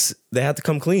facts, they had to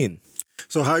come clean.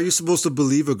 So how are you supposed to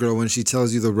believe a girl when she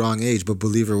tells you the wrong age, but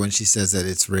believe her when she says that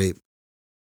it's rape,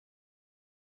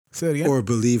 Say it again. or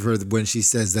believe her when she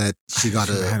says that she got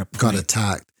had a got point.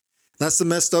 attacked? That's the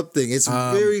messed up thing. It's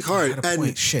I very had hard. a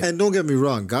point. Shit. And don't get me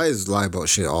wrong, guys lie about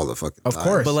shit all the fucking Of time.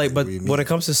 course. But like, but What do you when mean? it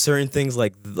comes to certain things,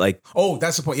 like Oh,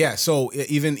 that's the point. Yeah. So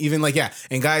even like, yeah.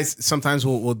 And guys, sometimes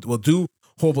we'll do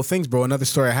horrible things, bro. Another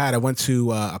story I had, I went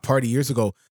to a party years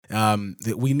ago.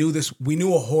 We knew a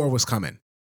whore was coming.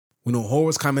 We knew a whore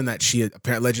was coming, that she had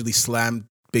apparently allegedly slammed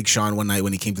Big Sean one night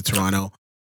when he came to Toronto.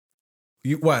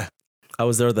 You what? I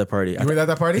was there at that party. You were at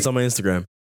that party? It's on my Instagram.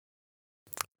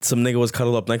 Some nigga was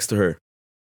cuddled up next to her.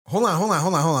 Hold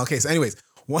on. Okay, so anyways,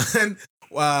 we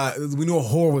knew a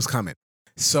whore was coming.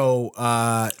 So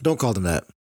Don't call them that.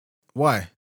 why?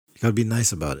 You gotta be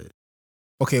nice about it.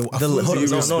 Okay, a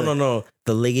No.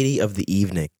 The lady of the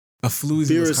evening. floozy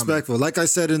Be was coming. respectful. Like I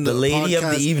said in the lady of the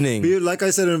podcast- evening. Like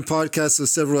I said in podcasts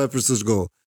several episodes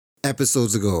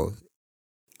ago,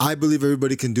 I believe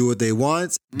everybody can do what they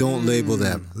want. Don't label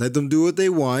them. Let them do what they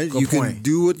want. Good you point. can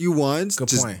do what you want. Good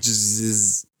point.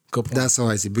 Good point. That's how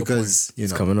I see. Because you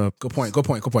It's know, coming up. Good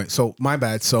point. So my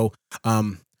bad. So a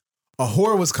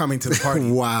whore was coming to the party.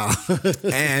 wow.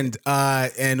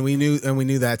 and we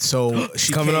knew that. So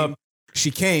she Coming came, up.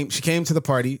 She came to the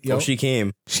party. Yo, Oh, she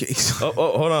came. she Oh,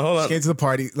 hold on. came to the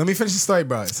party. Let me finish the story,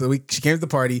 bro. So she came to the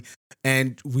party,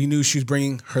 and we knew she was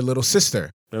bringing her little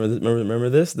sister. Remember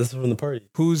this? This is from the party.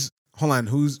 Whose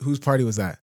party was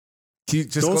that? Can you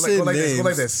just Don't go say like this? Go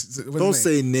like names. this. What's Don't his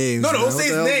name? say names. No, man. don't What say the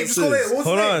his hell name. this Just go like is? what's his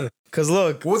Hold name? on. Cause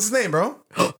look. What's his name, bro?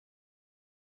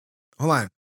 Hold on.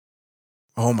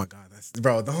 Oh my god, that's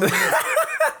bro.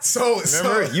 So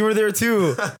Remember? You were there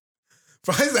too.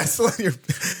 why is that still in your?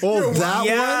 Oh, your that one?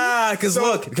 Yeah, because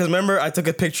So- because remember I took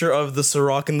a picture of the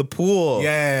Ciroc in the pool.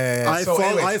 Yeah.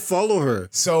 I follow her.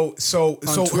 So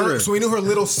Twitter. we knew her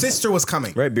little sister was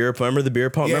coming. Right, beer pong. Remember the beer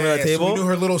pong? Remember that So table? we knew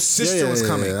her little sister was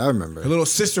coming. I remember. Her little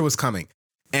sister was coming.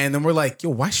 And then we're like, yo,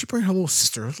 why is she bringing her little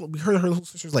sister? We heard her little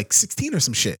sister's like 16 or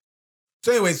some shit.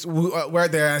 So anyways, we're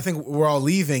there. I think we're all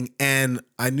leaving. And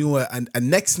I knew a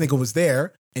next nigga was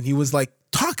there. And he was like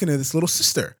talking to this little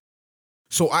sister.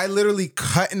 So I literally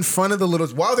cut in front of the little,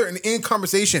 while they're in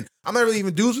conversation. I'm not really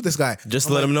even dudes with this guy. Just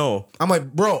I'm let like, him know. I'm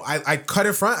like, bro, I cut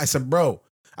in front. I said, bro.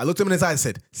 I looked him in his eyes. I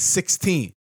said,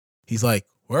 16. He's like,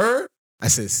 word? I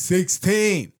said,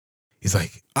 16. He's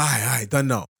like, all right, done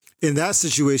know. In that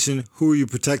situation, who are you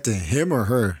protecting, him or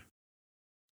her?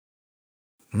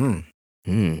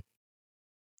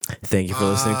 Thank you for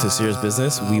listening to Serious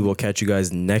Business. We will catch you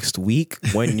guys next week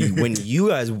when you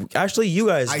guys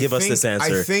give us this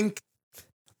answer.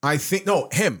 I think no,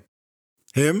 him.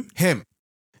 Him?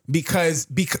 Because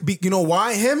you know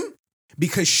why him?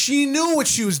 Because she knew what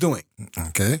she was doing.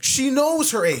 Okay. She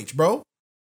knows her age, bro.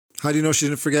 How do you know she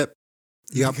didn't forget?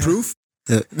 You got proof?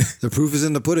 The proof is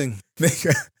in the pudding.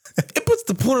 It puts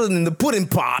the pudding in the pudding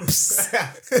pops.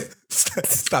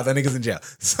 Stop, that nigga's in jail.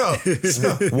 So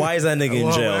Why is that nigga in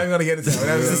well, jail? I'm gonna get into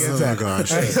that. Oh,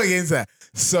 gosh. I'm gonna get into that.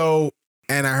 So,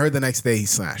 and I heard the next day he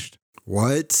slashed.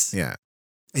 What? Yeah,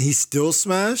 And he still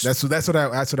smashed? that's what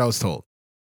I was told.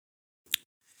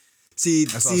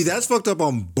 That's fucked up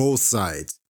on both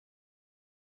sides.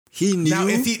 He knew.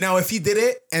 Now if he did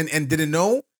it and didn't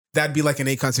know, that'd be like an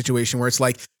Akon situation where it's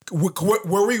like,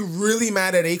 were we really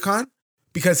mad at Akon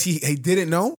because he didn't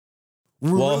know?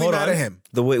 We're really mad at him.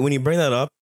 The way when you bring that up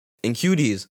in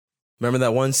Cuties, remember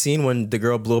that one scene when the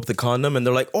girl blew up the condom and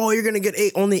they're like, "Oh, you're gonna get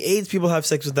AIDS. Only AIDS people have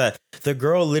sex with that." The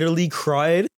girl literally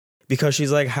cried because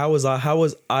she's like, "How was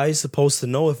I supposed to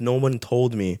know if no one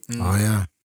told me?" Oh yeah.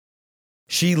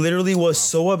 She literally was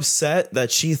so upset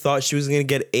that she thought she was gonna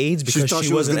get AIDS because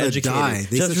she wasn't educated. Die.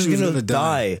 They said she was gonna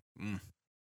die.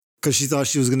 Because she thought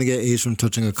she was gonna get AIDS from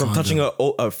touching a condom. From touching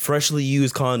a freshly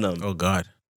used condom. Oh God.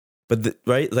 But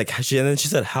right, like and then she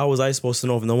said, "How was I supposed to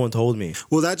know if no one told me?"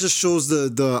 Well, that just shows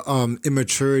the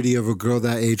immaturity of a girl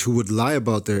that age who would lie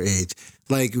about their age.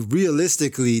 Like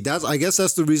realistically, I guess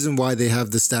that's the reason why they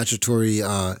have the statutory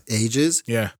ages.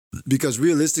 Yeah. Because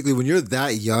realistically, when you're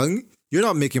that young, you're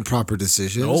not making proper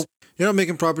decisions. Nope. You're not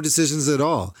making proper decisions at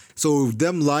all. So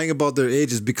them lying about their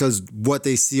age is because what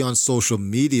they see on social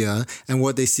media and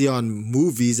what they see on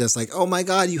movies. That's like, oh my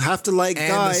God, you have to like And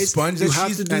guys. the sponge you that have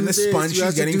she's, to do and the this, sponge you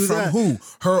have she's to getting do from that. who?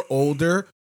 Her older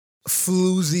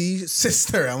floozy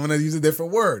sister. I'm gonna use a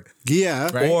different word. Yeah.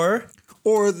 Right? Or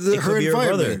It her could be her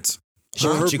brother. environment. She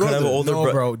Or her could have an brother. older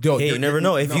No, bro. Yo, hey, you never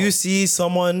know. If you see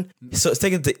someone, so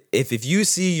take it. If you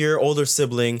see your older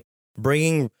sibling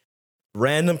bringing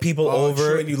random people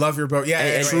over, true, and you love your bro. Yeah,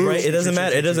 and, true, right? It doesn't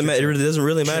matter. It doesn't matter. It doesn't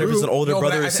really matter if it's an older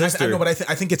brother or sister. No, but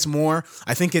I think it's more.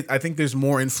 I think there's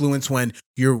more influence when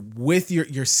you're with your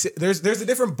there's a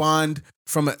different bond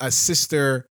from a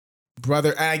sister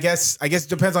brother. I guess it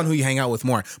depends on who you hang out with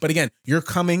more. But again, you're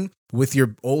coming with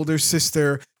your older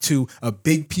sister to a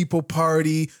big people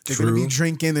party. They're gonna be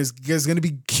drinking. There's gonna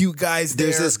be cute guys there.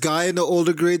 There's this guy in the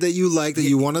older grade that you like that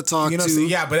you want to talk to. So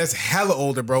yeah, but that's hella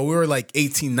older, bro. We were like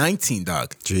 18, 19,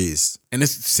 dog. Jeez. And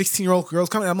this 16-year-old girl's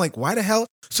coming. I'm like, why the hell?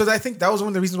 So I think that was one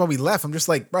of the reasons why we left. I'm just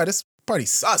like, bro, this party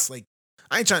sus. Like,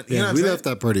 I ain't trying. You know what I'm we saying? left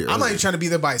that party early. I'm not even trying to be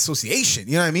there by association.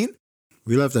 You know what I mean?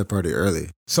 We left that party early.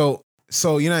 So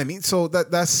you know what I mean? So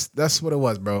that's what it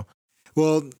was, bro.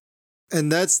 Well, and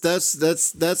that's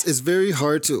it's very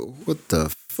hard to. What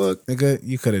the fuck? Nigga,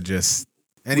 you could have just.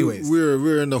 Anyways,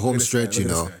 we're in the home Look at this stretch, guy, you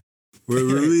look at know. this guy. We're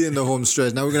really in the home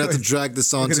stretch. Now we're gonna have to drag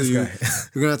this on Look at to this you. guy.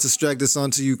 We're gonna have to drag this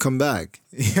on till you come back.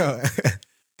 Yo.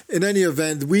 In any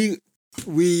event,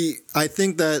 I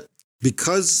think that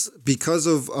because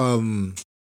of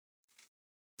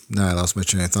Nah, I lost my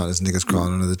train of thought. This nigga's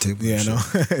crawling under the table. Yeah, no.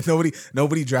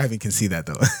 nobody driving can see that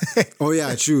though. Oh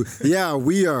yeah, true. Yeah,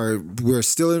 we're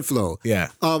still in flow. Yeah.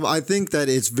 I think that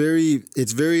it's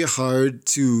very hard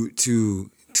to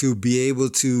be able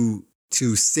to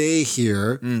say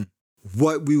here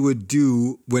what we would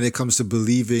do when it comes to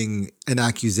believing an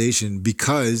accusation,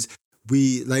 because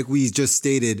like we just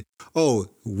stated,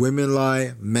 women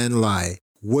lie, men lie.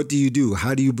 What do you do?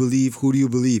 How do you believe? Who do you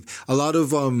believe? A lot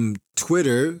of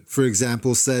Twitter, for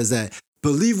example, says that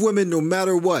believe women no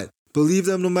matter what. Believe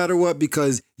them no matter what,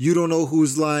 because you don't know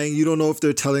who's lying. You don't know if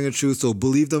they're telling the truth. So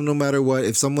believe them no matter what.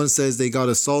 If someone says they got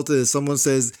assaulted, if someone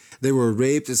says they were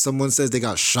raped, if someone says they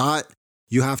got shot,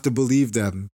 you have to believe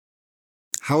them.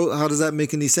 How does that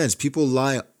make any sense? People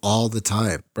lie all the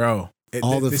time. Bro.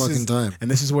 All the fucking time. And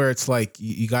this is where it's like,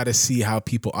 you got to see how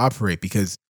people operate,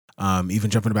 because even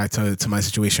jumping back to my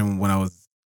situation when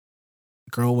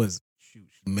girl was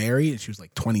married and she was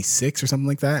like 26 or something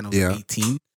like that, and I was like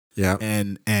 18. Yeah.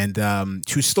 And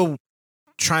she was still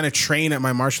trying to train at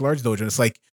my martial arts dojo. It's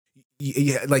like,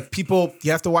 like people, you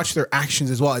have to watch their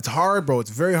actions as well. It's hard, bro. It's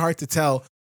very hard to tell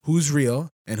who's real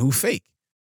and who's fake.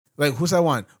 Like, who's that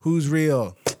one? Who's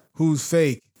real? Who's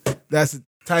fake? That's the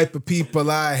type of people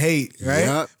I hate, right?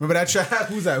 Yeah. Remember that track?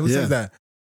 Who's that? Who sings that?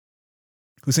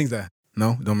 Who sings that?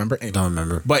 No, don't remember. Anyway. Don't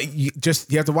remember. But you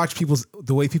have to watch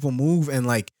the way people move, and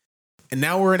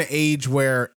now we're in an age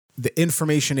where the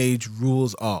information age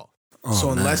rules all. So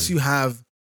unless you have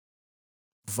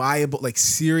viable, like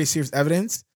serious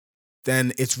evidence,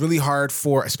 then it's really hard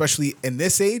for, especially in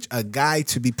this age, a guy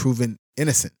to be proven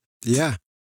innocent. Yeah.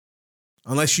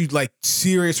 Unless you like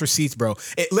serious receipts, bro.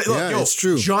 It's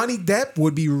true. Johnny Depp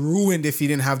would be ruined if he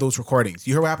didn't have those recordings.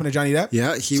 You heard what happened to Johnny Depp?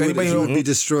 Yeah, he would be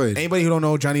destroyed. Anybody who don't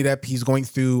know Johnny Depp, he's going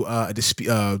through a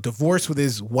divorce with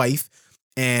his wife,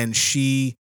 and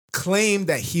she claimed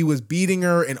that he was beating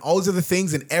her and all these other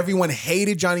things, and everyone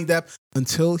hated Johnny Depp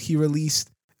until he released,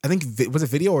 I think, was it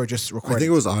video or just recording? I think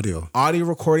it was audio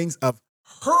recordings of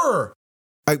her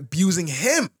abusing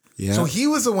him. Yeah. So he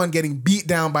was the one getting beat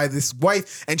down by this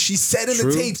wife, and she said in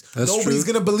the tapes, nobody's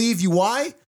going to believe you.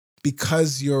 Why?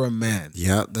 Because you're a man.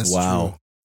 Yeah, that's true.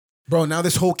 Bro, now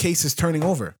this whole case is turning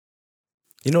over.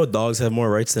 You know dogs have more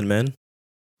rights than men?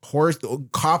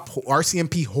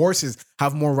 RCMP horses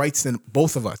have more rights than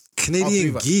both of us. All three Canadian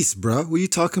of us. geese, bro. What are you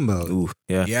talking about? Ooh,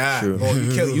 yeah. Yeah, True. bro,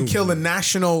 you kill the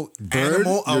national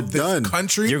animal you're of this done.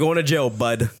 country. You're going to jail,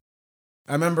 bud.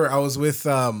 I remember I was with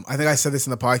I think I said this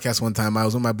in the podcast one time. I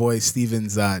was with my boy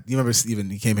Steven's you remember Steven?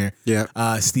 He came here. Yeah.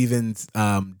 Steven's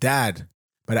dad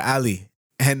by the alley.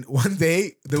 And one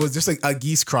day there was just like a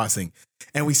geese crossing.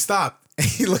 And we stopped. And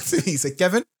he looked at me, he said,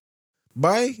 Kevin,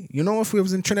 boy, you know if we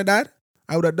was in Trinidad,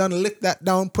 I would have done lick that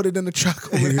down, put it in the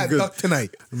truck, and we had duck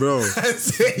tonight. Bro. I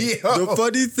said, yo. The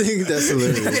funny thing, that's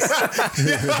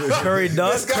hilarious. Curry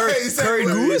duck, This guy, he said, curry I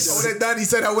goose. would have done. He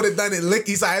said I would have done it. Lick.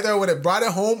 He said either I would have brought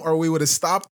it home or we would have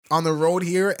stopped on the road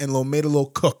here and made a little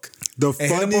cook. The And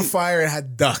hit up funny on fire and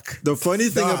had duck. The funny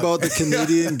thing Dog. about the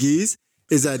Canadian geese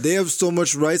is that they have so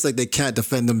much rights, like they can't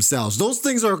defend themselves. Those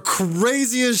things are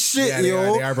crazy as shit, Yeah,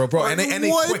 yo. they are, bro. Like, And they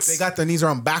what? quick. They got their knees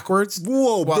around backwards.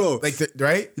 Whoa, bro. Like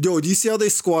right? Yo, do you see how they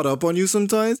squat up on you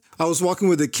sometimes? I was walking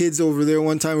with the kids over there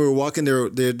one time. We were walking there.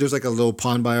 There's like a little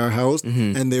pond by our house,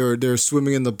 and they're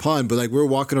swimming in the pond. But like we're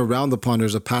walking around the pond.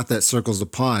 There's a path that circles the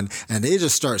pond, and they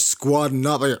just start squatting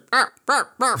up, like,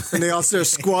 and they all start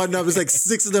squatting up. It's like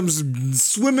 6 of them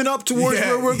swimming up towards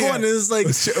Yeah, where we're yeah. going. And it's like,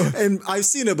 and I've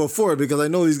seen it before because I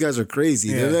know these guys are crazy.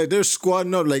 Yeah. They're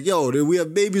squatting up, like, yo, we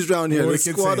have babies around here. What were Let's the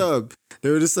kids squat saying? up. They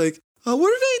were just like, oh,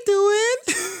 what are they doing?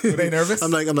 Were they nervous?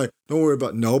 I'm like, don't worry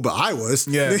about no, but I was.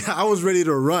 Yeah. I was ready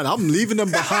to run. I'm leaving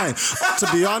them behind. To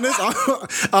be honest,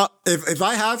 if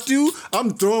I have to,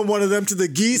 I'm throwing one of them to the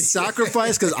geese,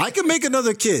 sacrifice, because I can make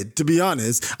another kid, to be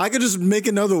honest. I could just make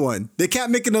another one. They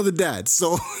can't make another dad.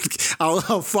 So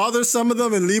I'll father some of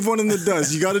them and leave one in the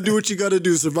dust. You got to do what you got to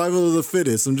do. Survival of the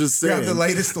fittest. I'm just saying. Grab the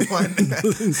lightest one.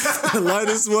 The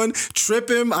lightest one, trip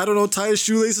him, I don't know, tie his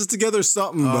shoelaces together,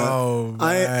 something. Oh, but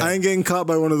man. I ain't getting caught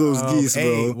by one of those geese,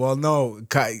 Hey, bro. well, no.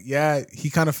 Yeah, he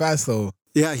kind of fast, though.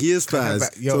 Yeah, he is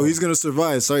fast. Yo. So he's going to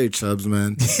survive. Sorry, Chubbs,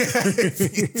 man.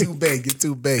 You're too big. You're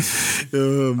too big.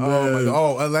 Oh, man. Oh, my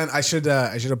God. Oh, Len, I should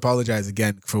apologize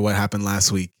again for what happened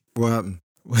last week. What happened?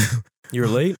 You were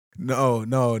late? No.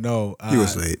 He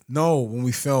was late. No, when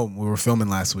we were filming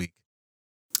last week.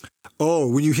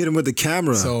 Oh, when you hit him with the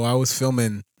camera. So I was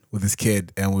filming with this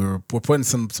kid, and we're putting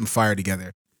some fire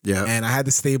together. yeah. And I had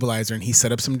the stabilizer, and he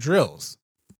set up some drills,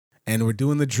 and we're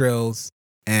doing the drills,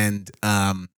 and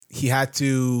he had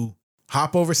to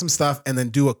hop over some stuff and then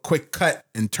do a quick cut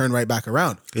and turn right back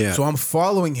around. Yeah. So I'm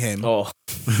following him, Oh,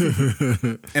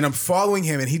 and I'm following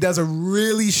him, and he does a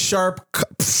really sharp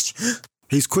cut.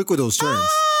 He's quick with those turns.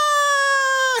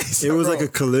 It was like a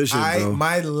collision, bro.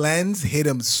 My lens hit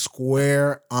him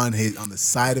square on the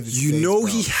side of his You face. know bro.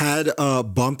 he had a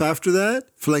bump after that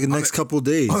for like the next couple of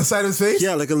days. on the side of his face?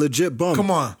 Yeah, like a legit bump.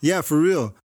 Come on. Yeah, for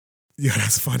real. Yeah,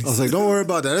 that's funny. I was like, don't worry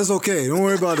about that. That's okay. Don't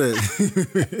worry about it.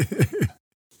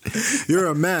 You're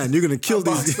a man. You're going to kill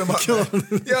these. Boxed him up, Kill man.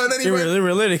 them. Yeah, and then he they went, were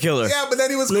a lady killer. yeah, but then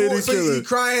he was Lady cool. So killer. he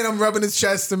crying. I'm rubbing his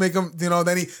chest to make him,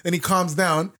 then he calms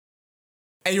down.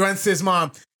 And he runs to his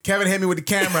mom. Kevin hit me with the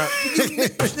camera.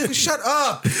 Shut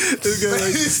up. This guy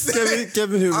like,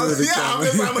 Kevin hit me with the camera.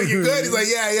 I'm like, you good? He's like,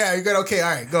 yeah, you good? Okay,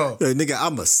 all right, go. Hey, nigga,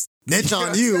 I'm a snitch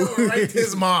on you. Right to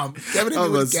his mom. Kevin hit me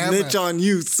I'm a with the camera. snitch on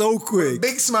you so quick.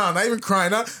 Big smile, not even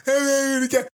crying. Huh?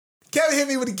 Kevin hit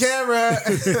me with the camera.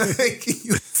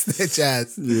 You snitch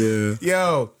ass. Yeah.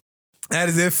 Yo, that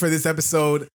is it for this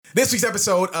episode. This week's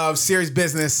episode of Serious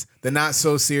Business, the Not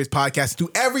So Serious podcast. Do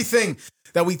everything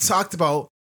that we talked about.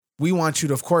 We want you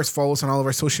to, of course, follow us on all of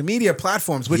our social media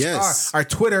platforms, which Yes. are our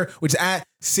Twitter, which is at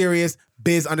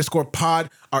SeriousBiz_pod,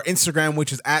 our Instagram,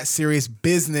 which is at Serious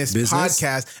Business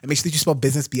Podcast, and make sure that you spell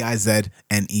business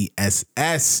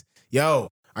BIZNESS. Yo,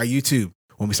 our YouTube,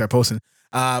 when we start posting,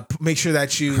 make sure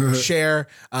that you share,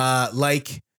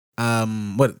 like,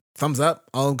 thumbs up,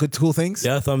 all good, cool things.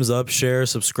 Yeah, thumbs up, share,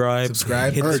 subscribe, hit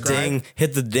Subscribe. the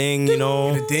ding, you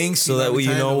know, Hit the ding, so that way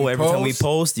you know every time we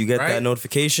post, you get right? that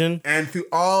notification. And through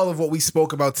all of what we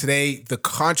spoke about today, the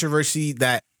controversy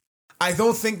that I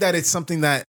don't think that it's something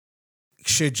that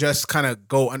should just kind of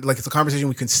go like it's a conversation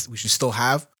we should still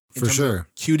have in For terms sure.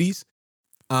 of cuties.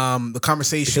 The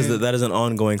conversation Because that is an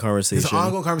ongoing conversation. it's an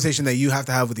ongoing conversation that you have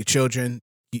to have with your children.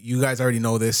 You guys already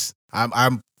know this. I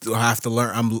have to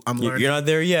learn. I'm learning. You're not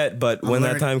there yet, but when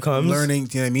that time I'm comes, learning.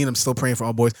 You know what I mean? I'm still praying for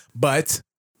all boys, but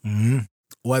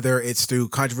whether it's through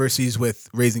controversies with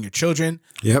raising your children,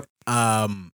 Yep.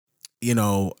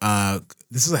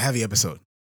 this is a heavy episode.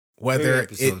 Whether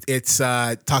Heavy episode. it's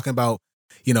talking about,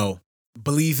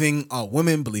 believing all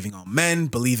women, believing all men,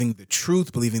 believing the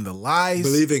truth, believing the lies,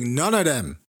 Believing none of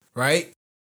them. right?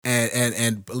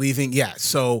 And believing, yeah.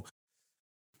 So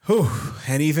Whew.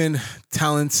 And even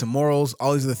talents and morals,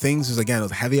 all these other things. Again, it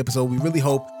was a heavy episode. We really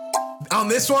hope, on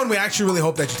this one, we actually really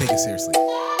hope that you take it seriously.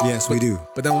 Yes, we do.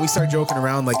 But then when we start joking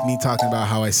around, like me talking about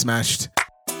how I smashed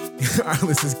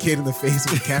Arliss's kid in the face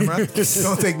with a camera,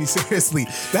 don't take me seriously.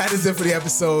 That is it for the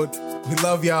episode. We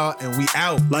love y'all, and we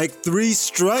out. Like 3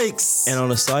 strikes. And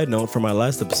on a side note, for my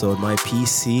last episode, my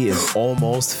PC is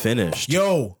almost finished.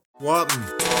 Yo, What?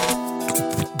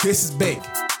 this is big.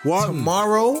 What?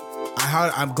 Tomorrow,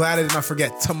 I'm glad I did not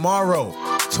forget. Tomorrow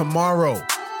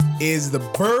is the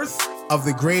birth of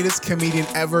the greatest comedian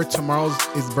ever. Tomorrow's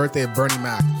is the birthday of Bernie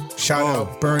Mac. Shout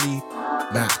out Bernie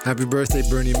Mac. Happy birthday,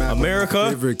 Bernie Mac. America. My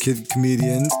favorite kid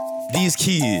comedians. These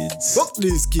kids. Fuck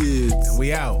these kids.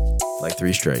 We out. Like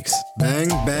 3 strikes. Bang,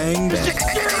 bang, bang.